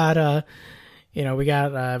 we got we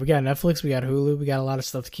got Netflix, we got Hulu, we got a lot of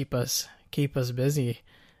stuff to keep us busy.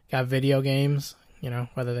 Got video games,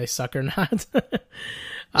 whether they suck or not.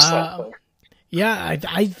 Yeah,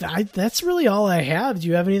 I that's really all I have. Do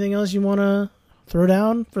you have anything else you want to throw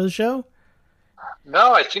down for the show?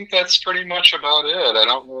 No, I think that's pretty much about it. I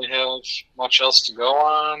don't really have much else to go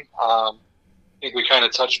on. I think we kind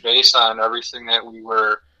of touched base on everything that we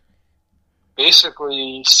were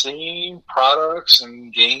basically seeing, products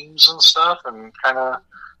and games and stuff, and kind of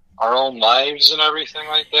our own lives and everything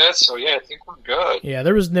like that. So yeah, I think we're good. Yeah,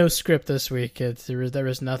 there was no script this week, kids. There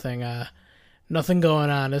was nothing going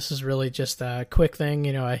on. This is really just a quick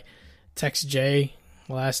thing. I text Jay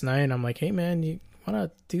last night, and I'm like, hey man, you want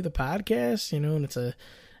to do the podcast? And it's a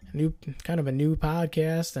new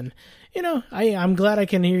podcast, and I'm glad I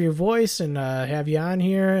can hear your voice and have you on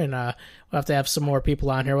here, and we'll have to have some more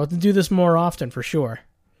people on here. We'll have to do this more often for sure.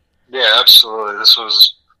 Yeah, absolutely. This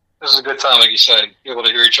is a good time, like you said, able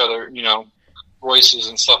to hear each other, voices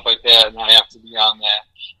and stuff like that, and I have to be on that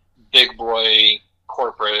big boy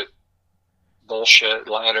corporate bullshit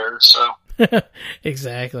ladder, so.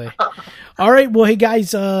 Exactly. All right. Well, hey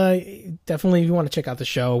guys, definitely if you want to check out the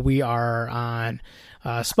show, we are on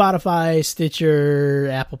Spotify, Stitcher,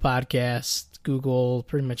 Apple Podcasts, Google,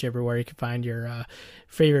 pretty much everywhere you can find your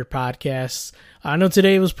favorite podcasts. I know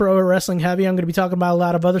today was pro wrestling heavy. I'm going to be talking about a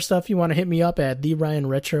lot of other stuff. You want to hit me up at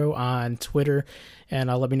TheRyanRetro on Twitter, and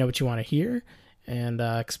let me know what you want to hear. And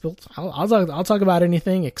I'll talk about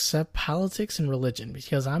anything except politics and religion,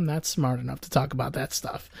 because I'm not smart enough to talk about that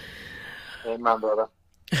stuff. Amen, brother.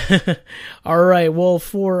 All right. Well,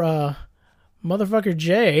 for Motherfucker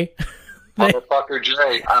Jay. Motherfucker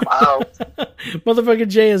Jay, I'm out. Motherfucker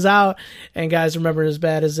Jay is out. And guys, remember, as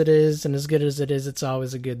bad as it is and as good as it is, it's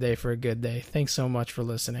always a good day for a good day. Thanks so much for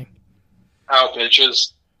listening. Out,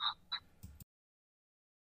 bitches.